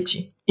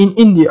unity in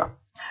India.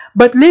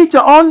 But later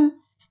on,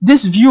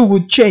 this view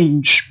would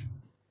change.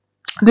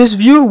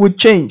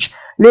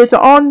 Later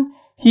on,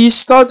 he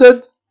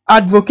started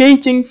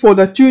advocating for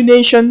the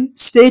two-nation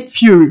state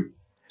theory.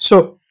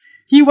 So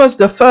he was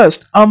the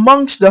first,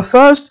 amongst the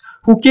first,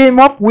 who came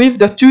up with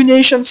the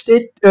two-nation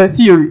state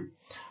theory,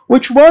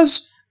 which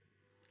was,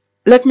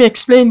 let me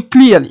explain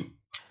clearly.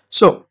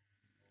 So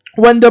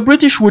when the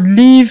British would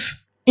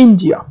leave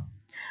India,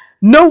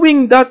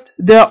 knowing that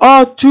there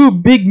are two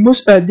big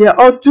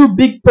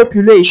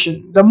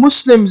populations, the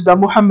Muslims, the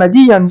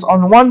Muhammadiyans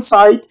on one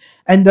side,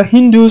 and the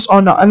Hindus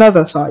on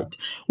another side.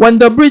 When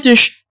the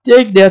British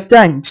take their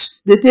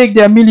tanks, they take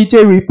their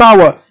military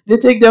power, they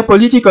take their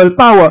political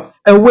power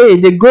away,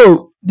 they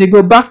go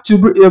back to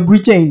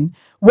Britain,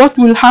 what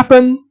will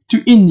happen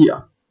to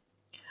India?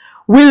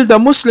 Will the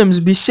Muslims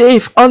be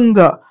safe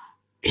under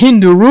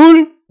Hindu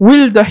rule?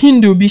 Will the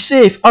Hindu be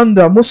safe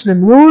under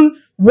Muslim rule?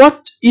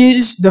 What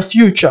is the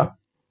future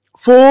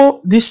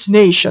for this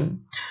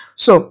nation?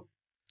 So,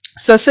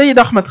 Sir Syed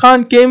Ahmed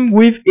Khan came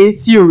with a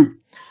theory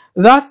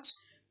that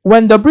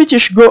when the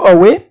British go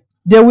away,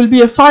 there will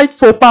be a fight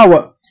for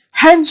power.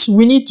 Hence,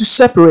 we need to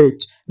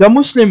separate. The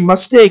Muslim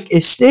must take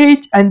a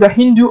state and the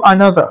Hindu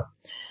another.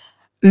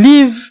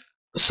 Live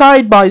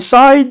side by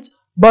side,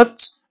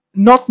 but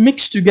not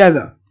mixed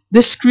together.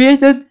 This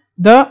created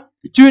the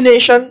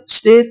two-nation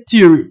state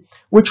theory,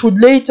 which would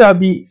later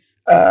be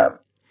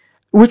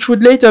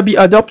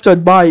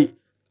adopted by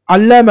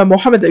Allama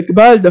Muhammad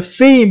Iqbal, the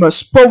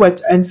famous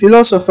poet and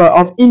philosopher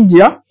of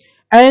India,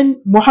 and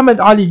Muhammad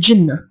Ali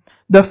Jinnah,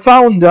 the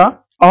founder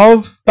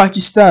of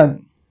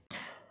Pakistan.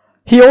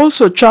 He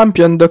also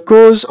championed the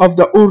cause of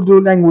the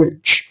Urdu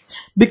language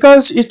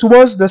because it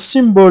was the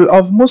symbol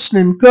of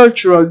Muslim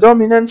cultural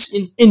dominance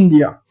in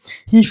India.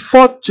 He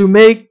fought to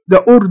make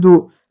the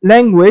Urdu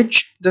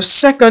language the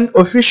second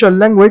official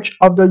language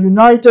of the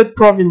United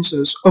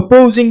Provinces,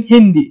 opposing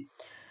Hindi.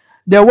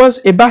 There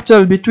was a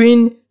battle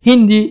between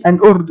Hindi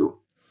and Urdu.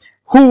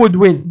 Who would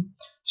win?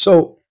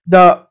 So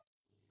the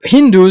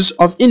Hindus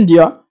of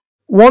India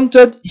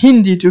wanted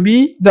Hindi to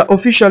be the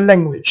official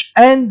language,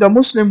 and the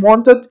Muslim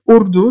wanted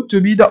Urdu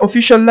to be the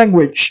official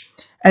language.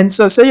 And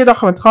Sir Syed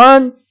Ahmed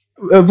Khan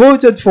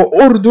voted for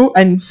Urdu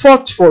and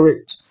fought for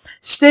it,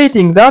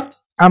 stating that,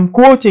 I'm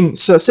quoting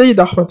Sir Syed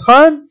Ahmed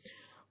Khan,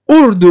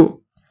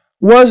 Urdu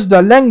was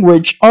the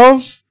language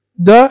of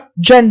the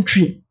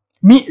gentry.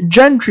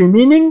 Gentry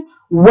meaning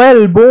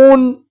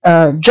well-born,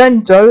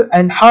 gentle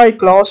and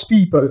high-class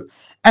people,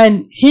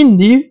 and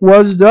Hindi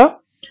was the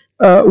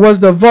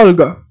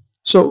vulgar.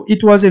 So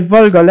it was a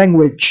vulgar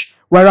language,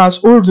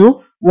 whereas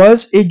Urdu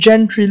was a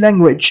gentry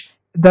language,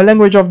 the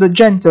language of the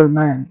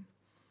gentleman.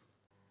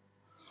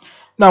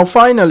 Now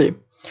finally,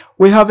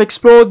 we have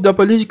explored the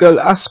political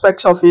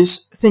aspects of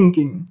his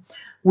thinking.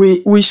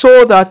 We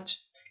saw that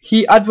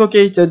he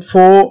advocated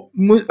for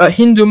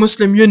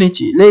Hindu-Muslim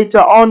unity. Later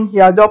on, he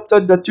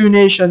adopted the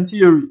two-nation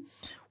theory.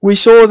 We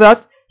saw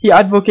that he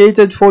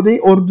advocated for the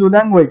Urdu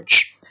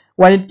language.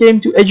 When it came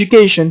to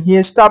education, he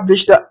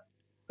established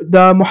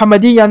the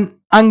Muhammadiyan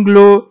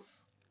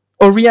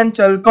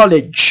Anglo-Oriental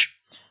College.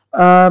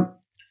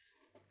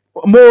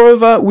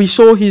 Moreover, we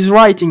saw his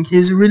writing,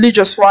 his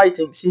religious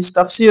writings, his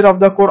tafsir of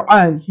the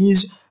Quran,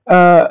 his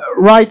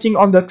writing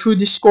on the true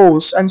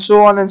discourse, and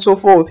so on and so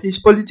forth, his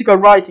political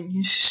writing,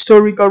 his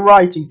historical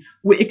writing.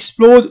 We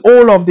explored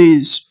all of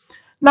these.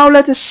 Now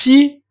let us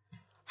see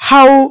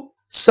how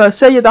Sir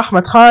Syed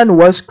Ahmed Khan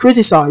was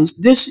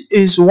criticized. This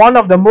is one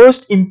of the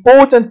most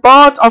important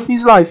parts of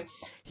his life.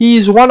 He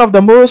is one of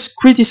the most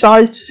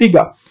criticized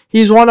figure. He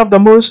is one of the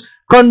most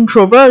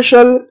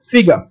controversial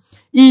figure.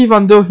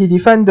 Even though he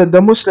defended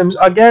the Muslims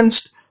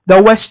against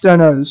the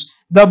Westerners,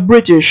 the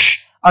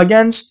British,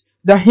 against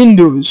the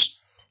Hindus,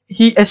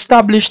 he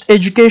established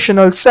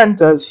educational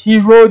centers, he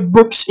wrote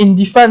books in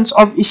defense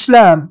of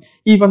Islam.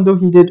 Even though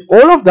he did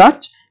all of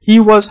that, he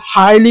was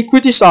highly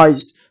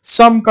criticized.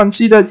 Some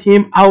considered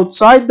him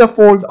outside the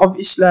fold of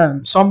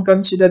Islam. Some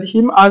considered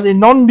him as a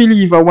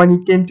non-believer when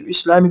it came to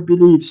Islamic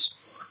beliefs.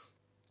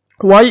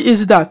 Why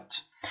is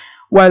that?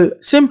 Well,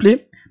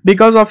 simply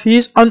because of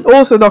his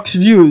unorthodox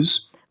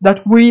views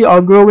that we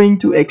are going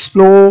to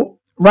explore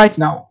right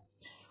now.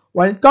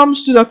 When it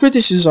comes to the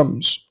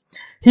criticisms,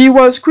 he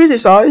was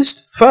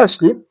criticized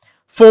firstly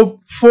for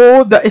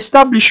the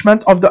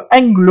establishment of the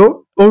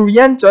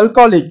Anglo-Oriental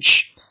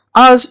College,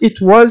 as it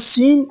was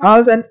seen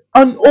as an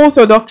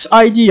unorthodox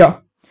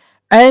idea,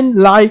 and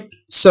like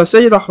Sir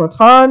Syed Ahmed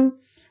Khan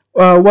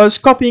was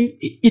copying,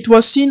 it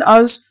was seen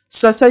as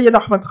Sir Syed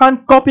Ahmed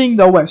Khan copying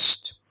the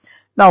West.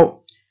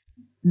 Now,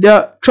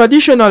 the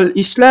traditional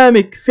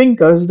Islamic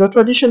thinkers, the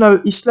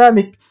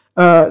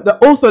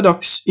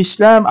Orthodox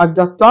Islam at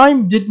that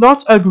time did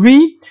not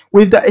agree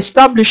with the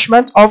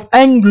establishment of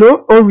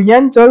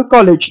Anglo-Oriental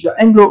College, the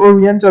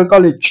Anglo-Oriental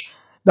College,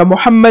 the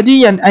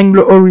Muhammadian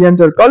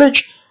Anglo-Oriental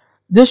College.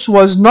 This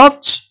was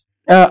not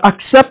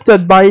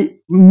accepted by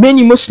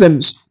many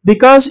Muslims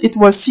because it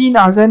was seen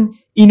as an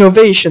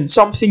innovation,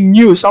 something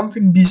new,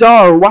 something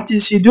bizarre. What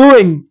is he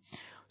doing?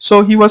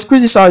 So he was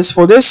criticized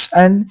for this,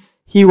 and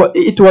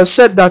it was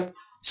said that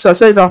Sir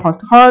Syed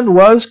Ahmad Khan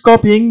was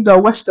copying the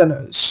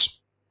Westerners.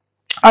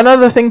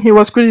 Another thing he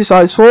was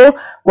criticized for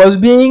was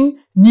being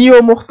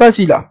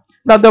Neo-Mu'tazila.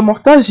 Now, the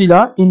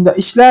Mu'tazila in the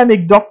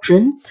Islamic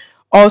doctrine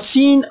are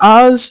seen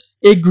as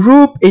a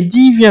group, a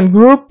deviant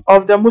group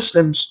of the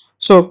Muslims.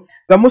 So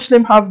the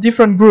Muslims have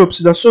different groups,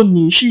 the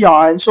Sunni,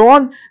 Shia, and so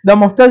on. The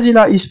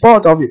Mu'tazila is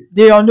part of it.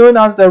 They are known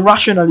as the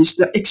rationalists,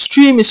 the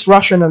extremist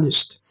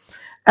rationalists.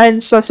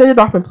 And Sir Syed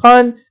Ahmed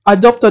Khan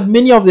adopted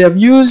many of their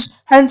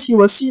views, hence he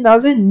was seen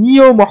as a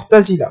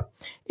Neo-Mu'tazila.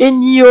 A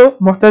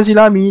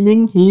Neo-Mu'tazila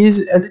meaning he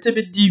is a little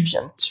bit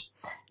deviant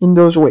in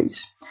those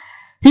ways.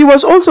 He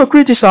was also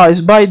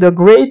criticized by the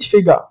great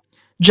figure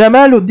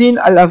Jamaluddin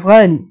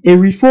al-Afghani, a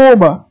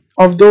reformer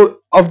of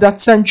that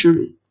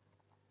century.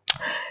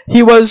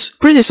 He was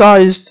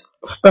criticized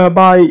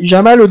by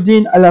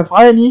Jamaluddin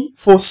al-Afghani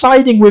for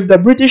siding with the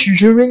British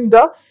during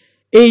the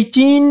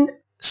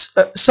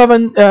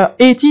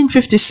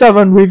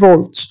 1857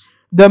 revolt,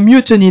 the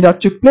mutiny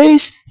that took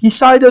place. He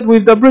sided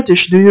with the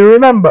British, do you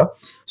remember?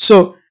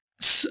 So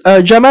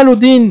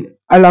Jamaluddin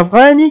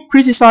al-Afghani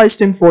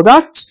criticized him for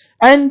that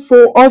and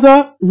for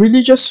other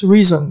religious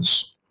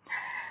reasons.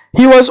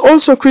 He was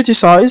also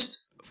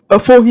criticized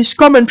for his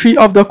commentary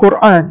of the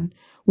Quran,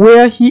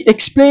 where he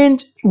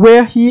explained,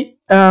 where he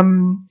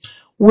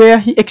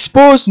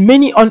exposed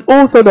many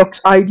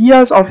unorthodox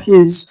ideas of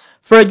his.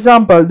 For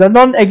example, the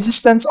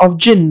non-existence of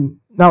jinn.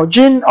 Now,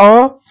 jinn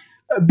are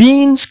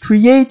beings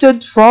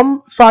created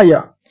from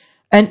fire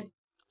and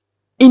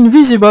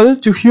invisible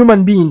to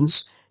human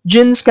beings.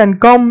 Jinns can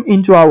come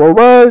into our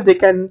world, they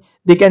can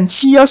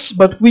see us,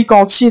 but we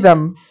can't see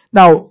them.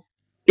 Now,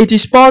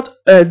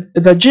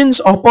 the jinns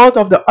are part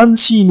of the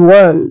unseen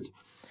world.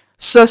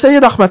 Sir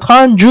Syed Ahmed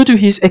Khan, due to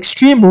his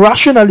extreme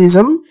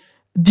rationalism,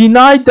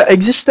 denied the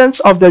existence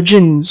of the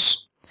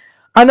jinns.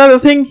 Another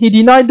thing, he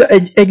denied the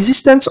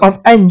existence of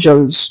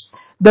angels.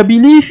 The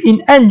belief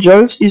in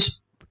angels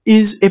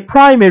is a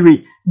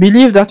primary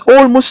belief that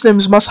all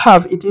Muslims must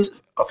have. It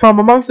is from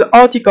amongst the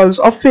articles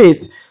of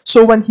faith.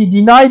 So when he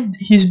denied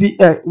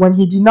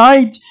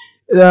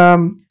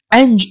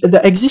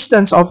the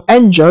existence of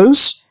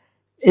angels,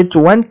 it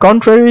went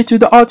contrary to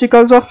the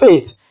articles of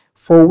faith,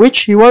 for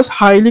which he was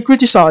highly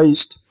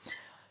criticized.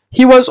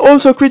 He was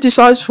also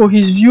criticized for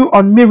his view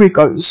on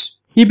miracles.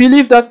 He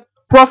believed that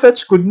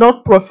prophets could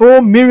not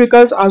perform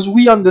miracles as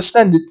we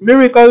understand it.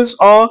 Miracles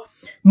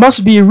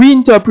must be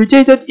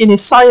reinterpreted in a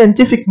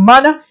scientific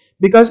manner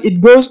because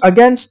it goes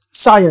against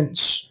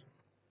science.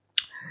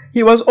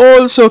 He was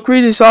also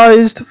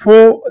criticized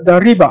for the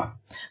riba.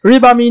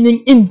 Riba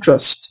meaning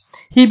interest.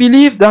 He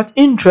believed that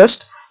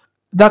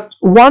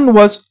one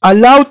was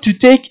allowed to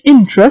take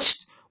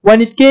interest when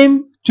it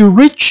came to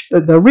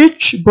the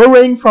rich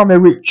borrowing from a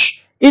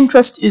rich.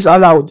 Interest is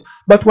allowed,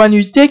 but when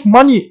you take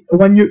money,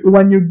 when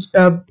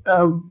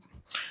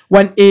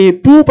a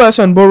poor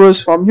person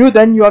borrows from you,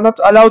 then you are not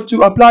allowed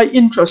to apply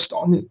interest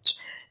on it.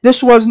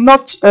 This was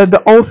not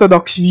the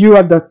orthodox view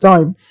at that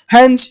time.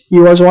 Hence, he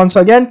was once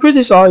again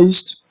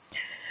criticized.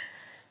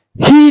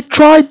 He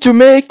tried to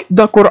make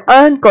the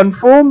Quran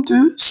conform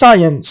to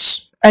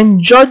science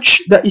and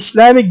judge the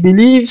Islamic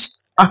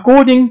beliefs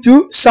according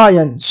to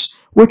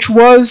science, which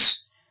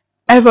was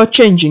ever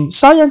changing.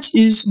 Science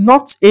is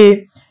not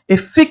a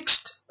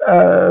fixed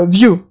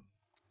view.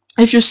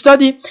 If you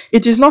study,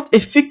 it is not a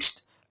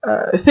fixed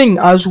thing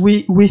as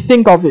we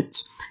think of it.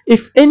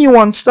 If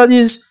anyone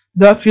studies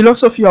the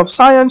philosophy of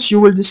science,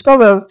 you will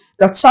discover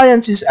that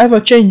science is ever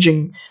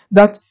changing,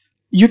 that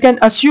you can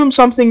assume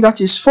something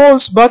that is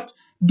false but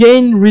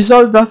gain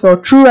results that are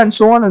true, and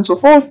so on and so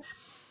forth.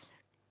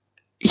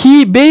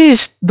 He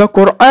based the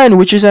Quran,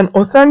 which is an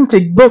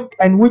authentic book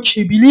and which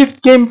he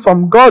believed came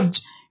from God,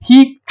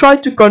 he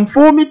tried to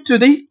conform it to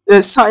the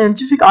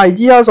scientific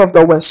ideas of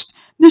the West.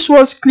 This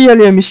was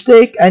clearly a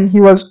mistake, and he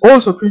was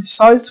also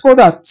criticized for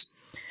that.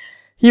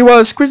 He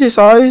was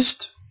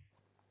criticized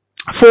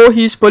for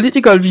his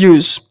political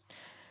views.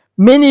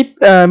 Many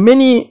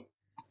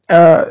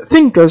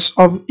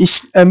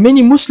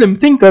many Muslim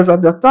thinkers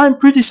at that time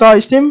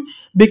criticized him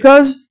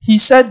because he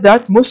said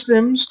that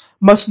Muslims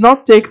must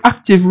not take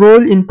active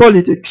role in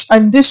politics,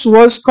 and this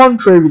was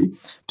contrary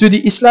to the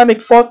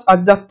Islamic thought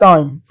at that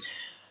time.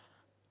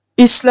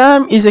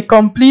 Islam is a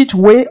complete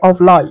way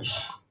of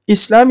life.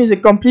 Islam is a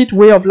complete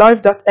way of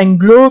life that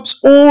englobes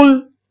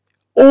all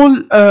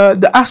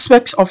the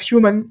aspects of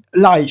human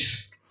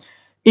life,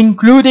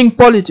 including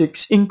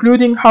politics,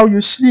 including how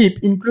you sleep,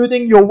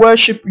 including your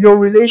worship, your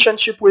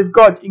relationship with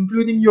God,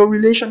 including your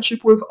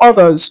relationship with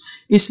others.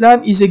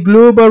 Islam is a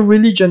global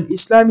religion.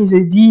 Islam is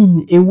a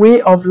deen, a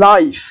way of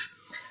life.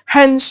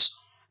 Hence,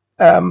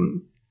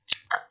 um,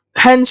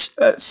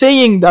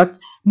 saying that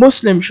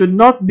Muslims should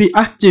not be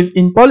active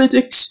in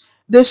politics,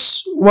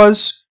 this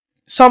was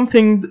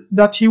something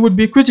that he would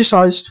be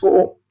criticized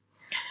for.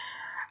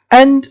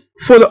 And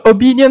for the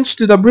obedience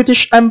to the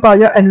British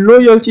Empire and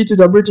loyalty to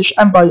the British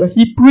Empire.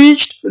 He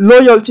preached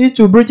loyalty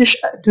to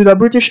the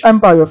British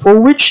Empire, for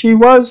which he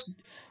was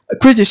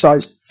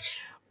criticized.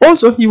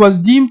 Also, he was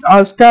deemed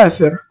as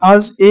kafir,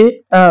 as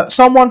a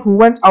someone who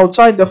went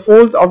outside the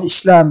fold of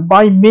Islam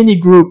by many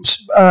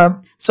groups,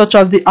 such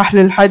as the Ahl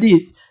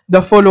al-Hadith,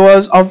 the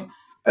followers of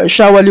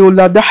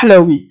Shawaliullah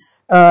Dahlawi,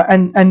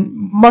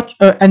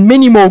 and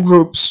many more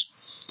groups.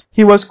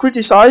 He was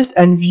criticized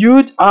and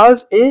viewed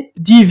as a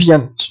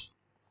deviant.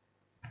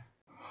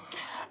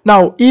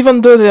 Now,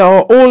 even though there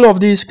are all of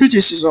these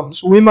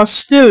criticisms, we must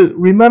still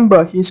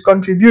remember his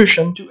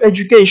contribution to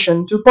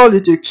education, to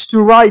politics,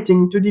 to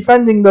writing, to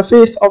defending the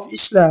faith of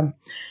Islam.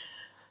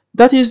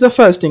 That is the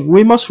first thing.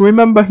 We must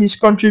remember his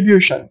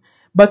contribution.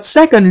 But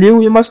secondly,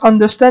 we must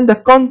understand the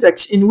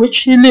context in which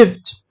he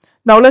lived.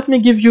 Now, let me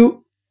give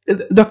you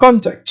the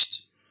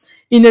context.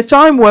 In a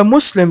time where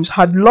Muslims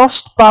had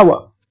lost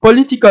power,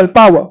 political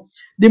power,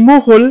 the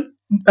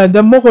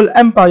Mughal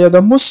Empire,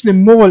 the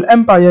Muslim Mughal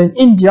Empire in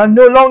India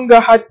no longer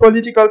had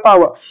political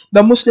power.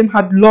 The Muslim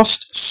had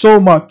lost so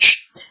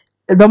much.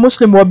 The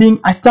Muslim were being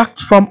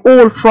attacked from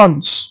all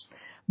fronts.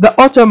 The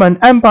Ottoman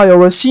Empire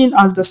was seen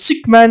as the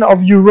sick man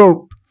of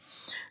Europe.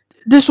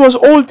 This was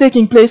all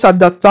taking place at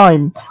that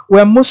time,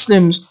 where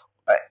Muslims,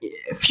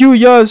 a few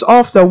years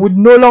after, would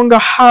no longer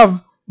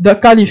have the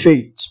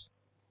caliphate.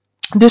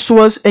 This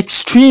was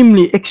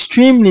extremely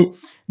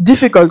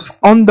difficult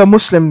on the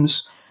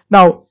Muslims.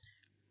 Now,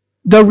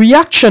 the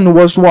reaction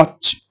was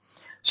what?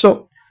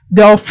 So,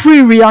 there are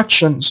three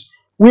reactions.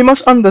 We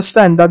must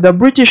understand that the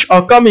British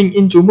are coming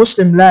into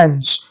Muslim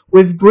lands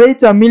with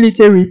greater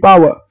military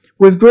power,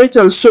 with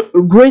greater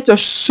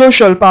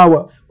social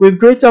power, with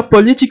greater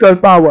political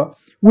power,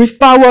 with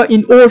power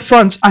in all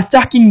fronts,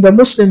 attacking the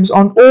Muslims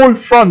on all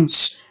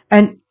fronts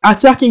and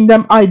attacking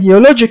them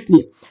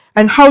ideologically.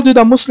 And how do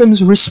the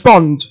Muslims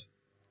respond?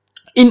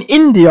 In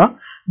India,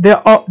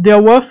 there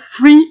were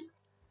three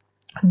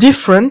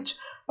different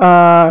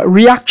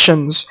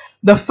reactions.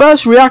 The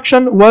first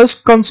reaction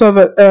was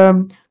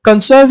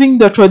conserving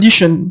the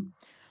tradition.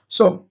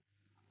 So,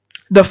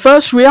 the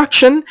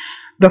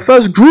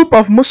first group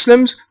of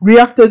Muslims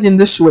reacted in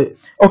this way.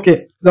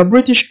 Okay, the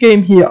British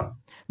came here.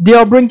 They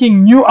are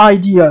bringing new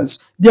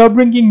ideas. They are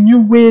bringing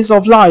new ways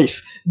of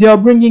life. They are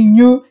bringing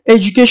new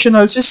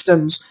educational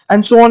systems,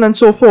 and so on and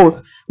so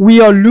forth. We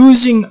are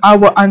losing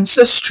our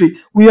ancestry.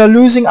 We are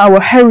losing our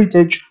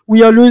heritage.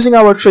 We are losing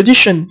our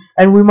tradition,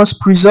 and we must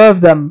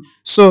preserve them.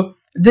 So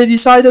they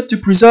decided to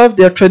preserve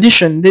their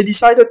tradition. They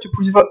decided to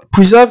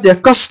preserve their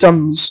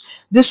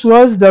customs. This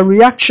was the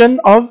reaction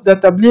of the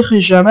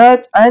Tablighi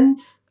Jamaat and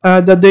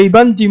the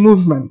Deobandi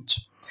movement.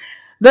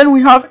 Then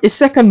we have a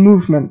second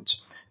movement.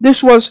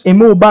 This was a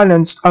more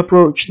balanced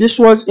approach. This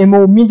was a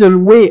more middle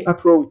way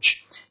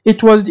approach.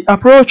 It was the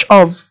approach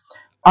of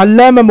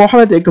Allama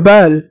Muhammad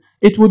Iqbal.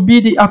 It would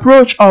be the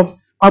approach of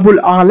Abul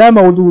A'la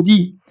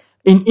Maududi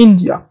in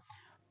India.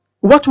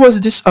 What was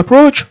this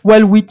approach?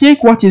 Well, we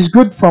take what is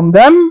good from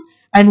them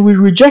and we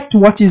reject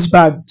what is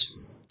bad.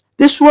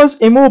 This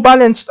was a more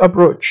balanced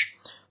approach.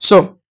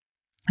 So,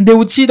 they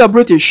would see the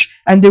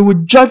British and they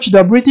would judge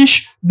the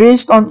British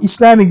based on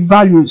Islamic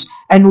values,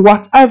 and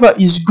whatever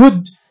is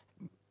good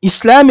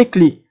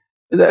Islamically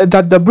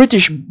that the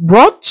British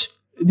brought,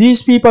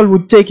 these people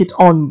would take it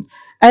on,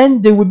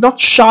 and they would not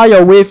shy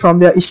away from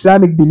their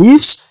Islamic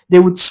beliefs. They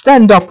would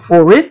stand up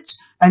for it,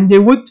 and they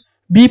would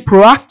be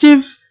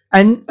proactive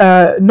and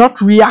not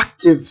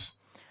reactive.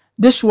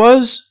 This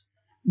was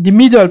the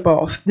middle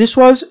path. This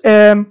was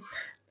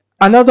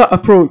another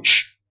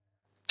approach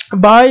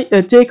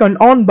taken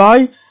on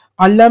by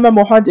Allama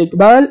Muhammad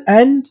Iqbal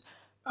and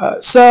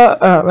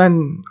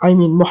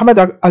Muhammad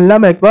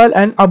Allama Iqbal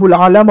and Abul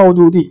A'la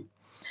Maududi.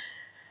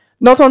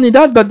 Not only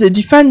that, but they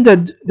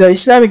defended the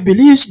Islamic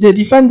beliefs, they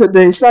defended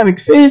the Islamic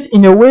faith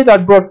in a way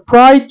that brought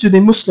pride to the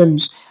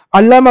Muslims.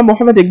 Allama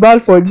Muhammad Iqbal,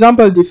 for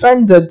example,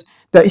 defended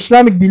the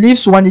Islamic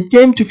beliefs when it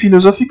came to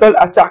philosophical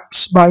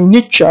attacks by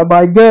Nietzsche,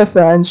 by Goethe,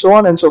 and so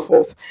on and so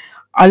forth.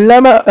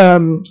 Allama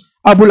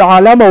Abul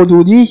A'la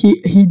Maududi,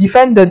 he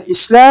defended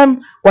Islam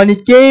when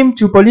it came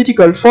to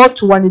political thought,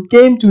 when it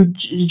came to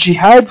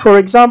jihad, for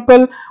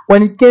example,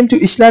 when it came to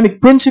Islamic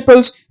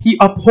principles. He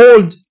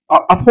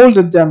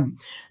upholded them.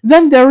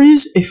 Then there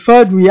is a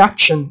third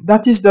reaction,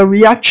 that is the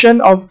reaction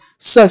of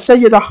Sir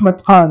Syed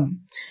Ahmed Khan.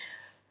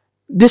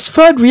 This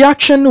third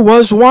reaction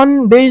was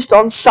one based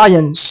on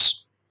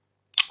science.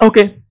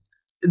 Okay,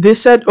 they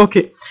said,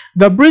 okay,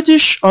 the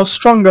British are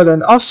stronger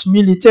than us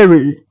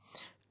militarily,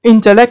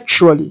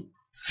 intellectually,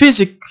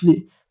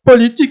 physically,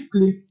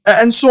 politically,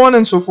 and so on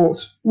and so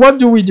forth. What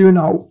do we do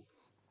now?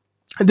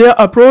 Their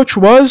approach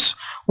was,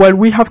 well,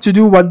 we have to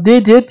do what they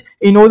did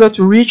in order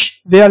to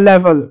reach their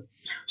level.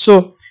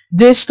 So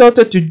they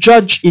started to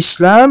judge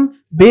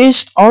Islam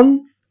based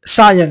on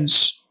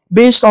science,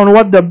 based on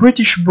what the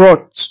British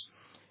brought.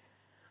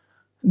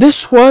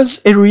 This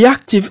was a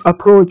reactive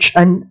approach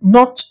and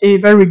not a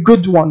very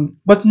good one,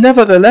 but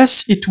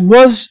nevertheless it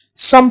was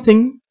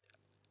something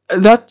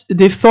that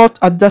they thought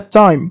at that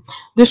time.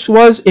 This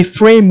was a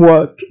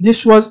framework.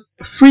 This was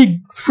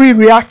three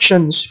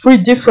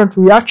different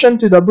reactions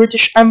to the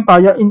British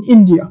Empire in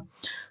India.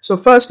 So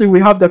firstly,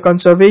 we have the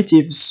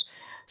conservatives.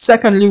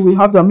 Secondly, we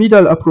have the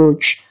middle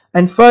approach.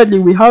 And thirdly,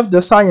 we have the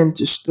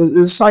scientists,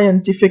 the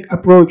scientific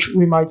approach,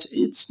 we might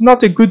say. It's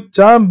not a good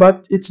term,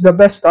 but it's the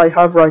best I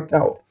have right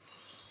now.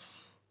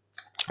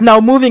 Now,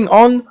 moving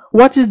on,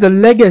 what is the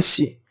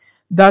legacy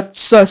that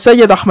Sir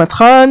Syed Ahmed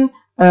Khan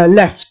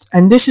left?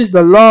 And this is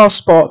the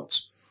last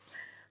part.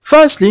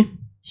 Firstly,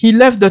 he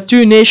left the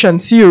two-nation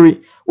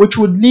theory, which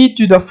would lead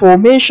to the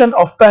formation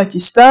of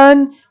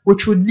Pakistan,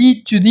 which would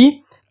lead to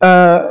the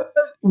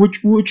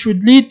which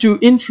would lead to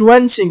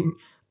influencing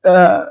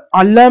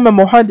Allama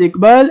Muhammad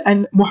Iqbal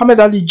and Muhammad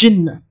Ali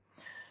Jinnah.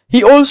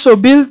 He also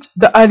built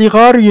the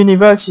Aligarh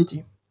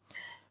University.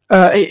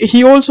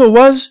 He also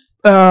was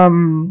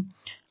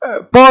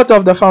part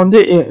of the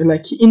foundation,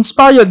 like he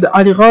inspired the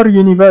Aligarh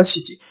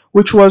University,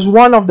 which is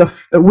one of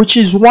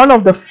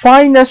the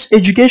finest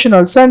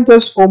educational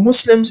centers for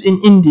Muslims in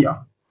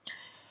India.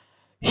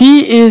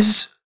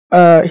 His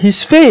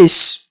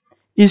face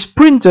is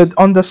printed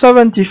on the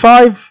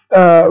 75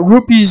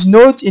 rupees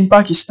note in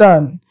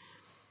Pakistan.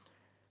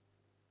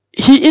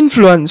 He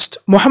influenced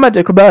Muhammad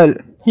Iqbal.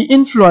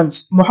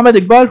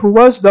 Who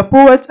was the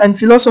poet and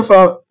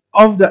philosopher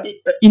of the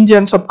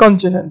Indian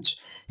subcontinent.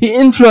 He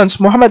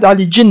influenced Muhammad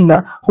Ali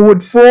Jinnah, who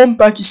would form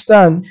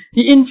Pakistan.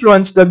 He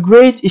influenced the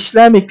great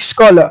Islamic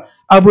scholar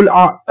Abul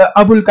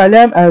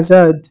Kalam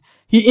Azad.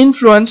 He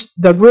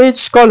influenced the great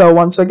scholar,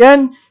 once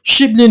again,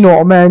 Shibli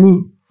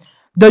Nu'mani.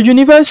 The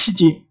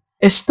university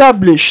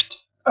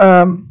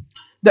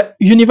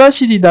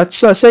that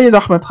Sir Syed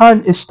Ahmed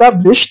Khan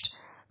established,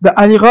 the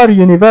Aligarh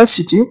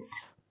University,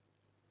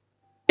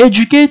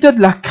 educated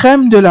la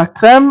crème de la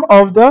crème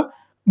of the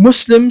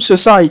Muslim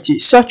society,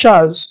 such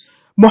as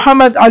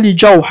Muhammad Ali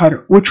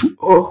Jauhar,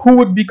 who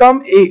would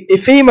become a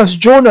famous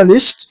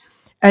journalist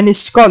and a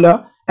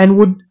scholar and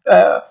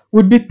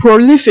would be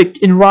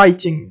prolific in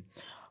writing.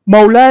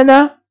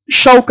 Maulana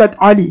Shaukat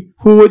Ali,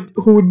 who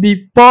would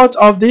be part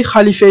of the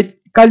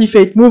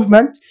Caliphate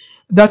movement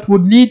that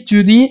would lead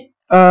to the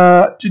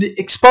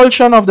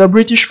expulsion of the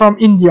British from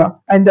India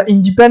and the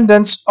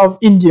independence of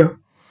India.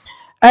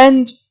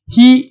 And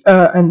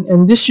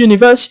this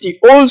university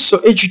also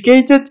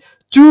educated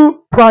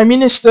two prime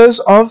ministers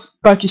of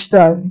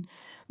Pakistan.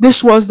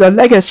 This was the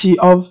legacy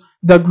of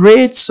the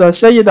great Sir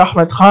Syed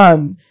Ahmed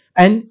Khan,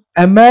 and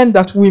a man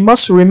that we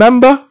must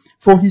remember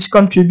for his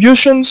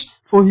contributions,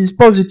 for his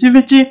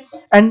positivity,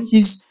 and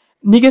his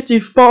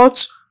negative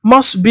parts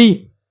must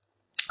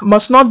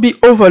not be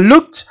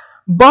overlooked,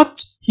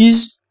 but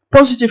his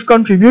positive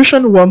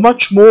contribution were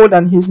much more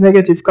than his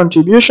negative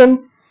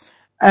contribution.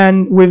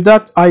 And with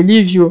that, I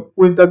leave you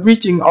with the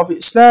greeting of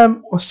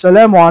Islam.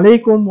 Wassalamu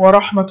alaikum wa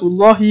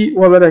rahmatullahi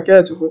wa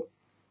barakatuhu.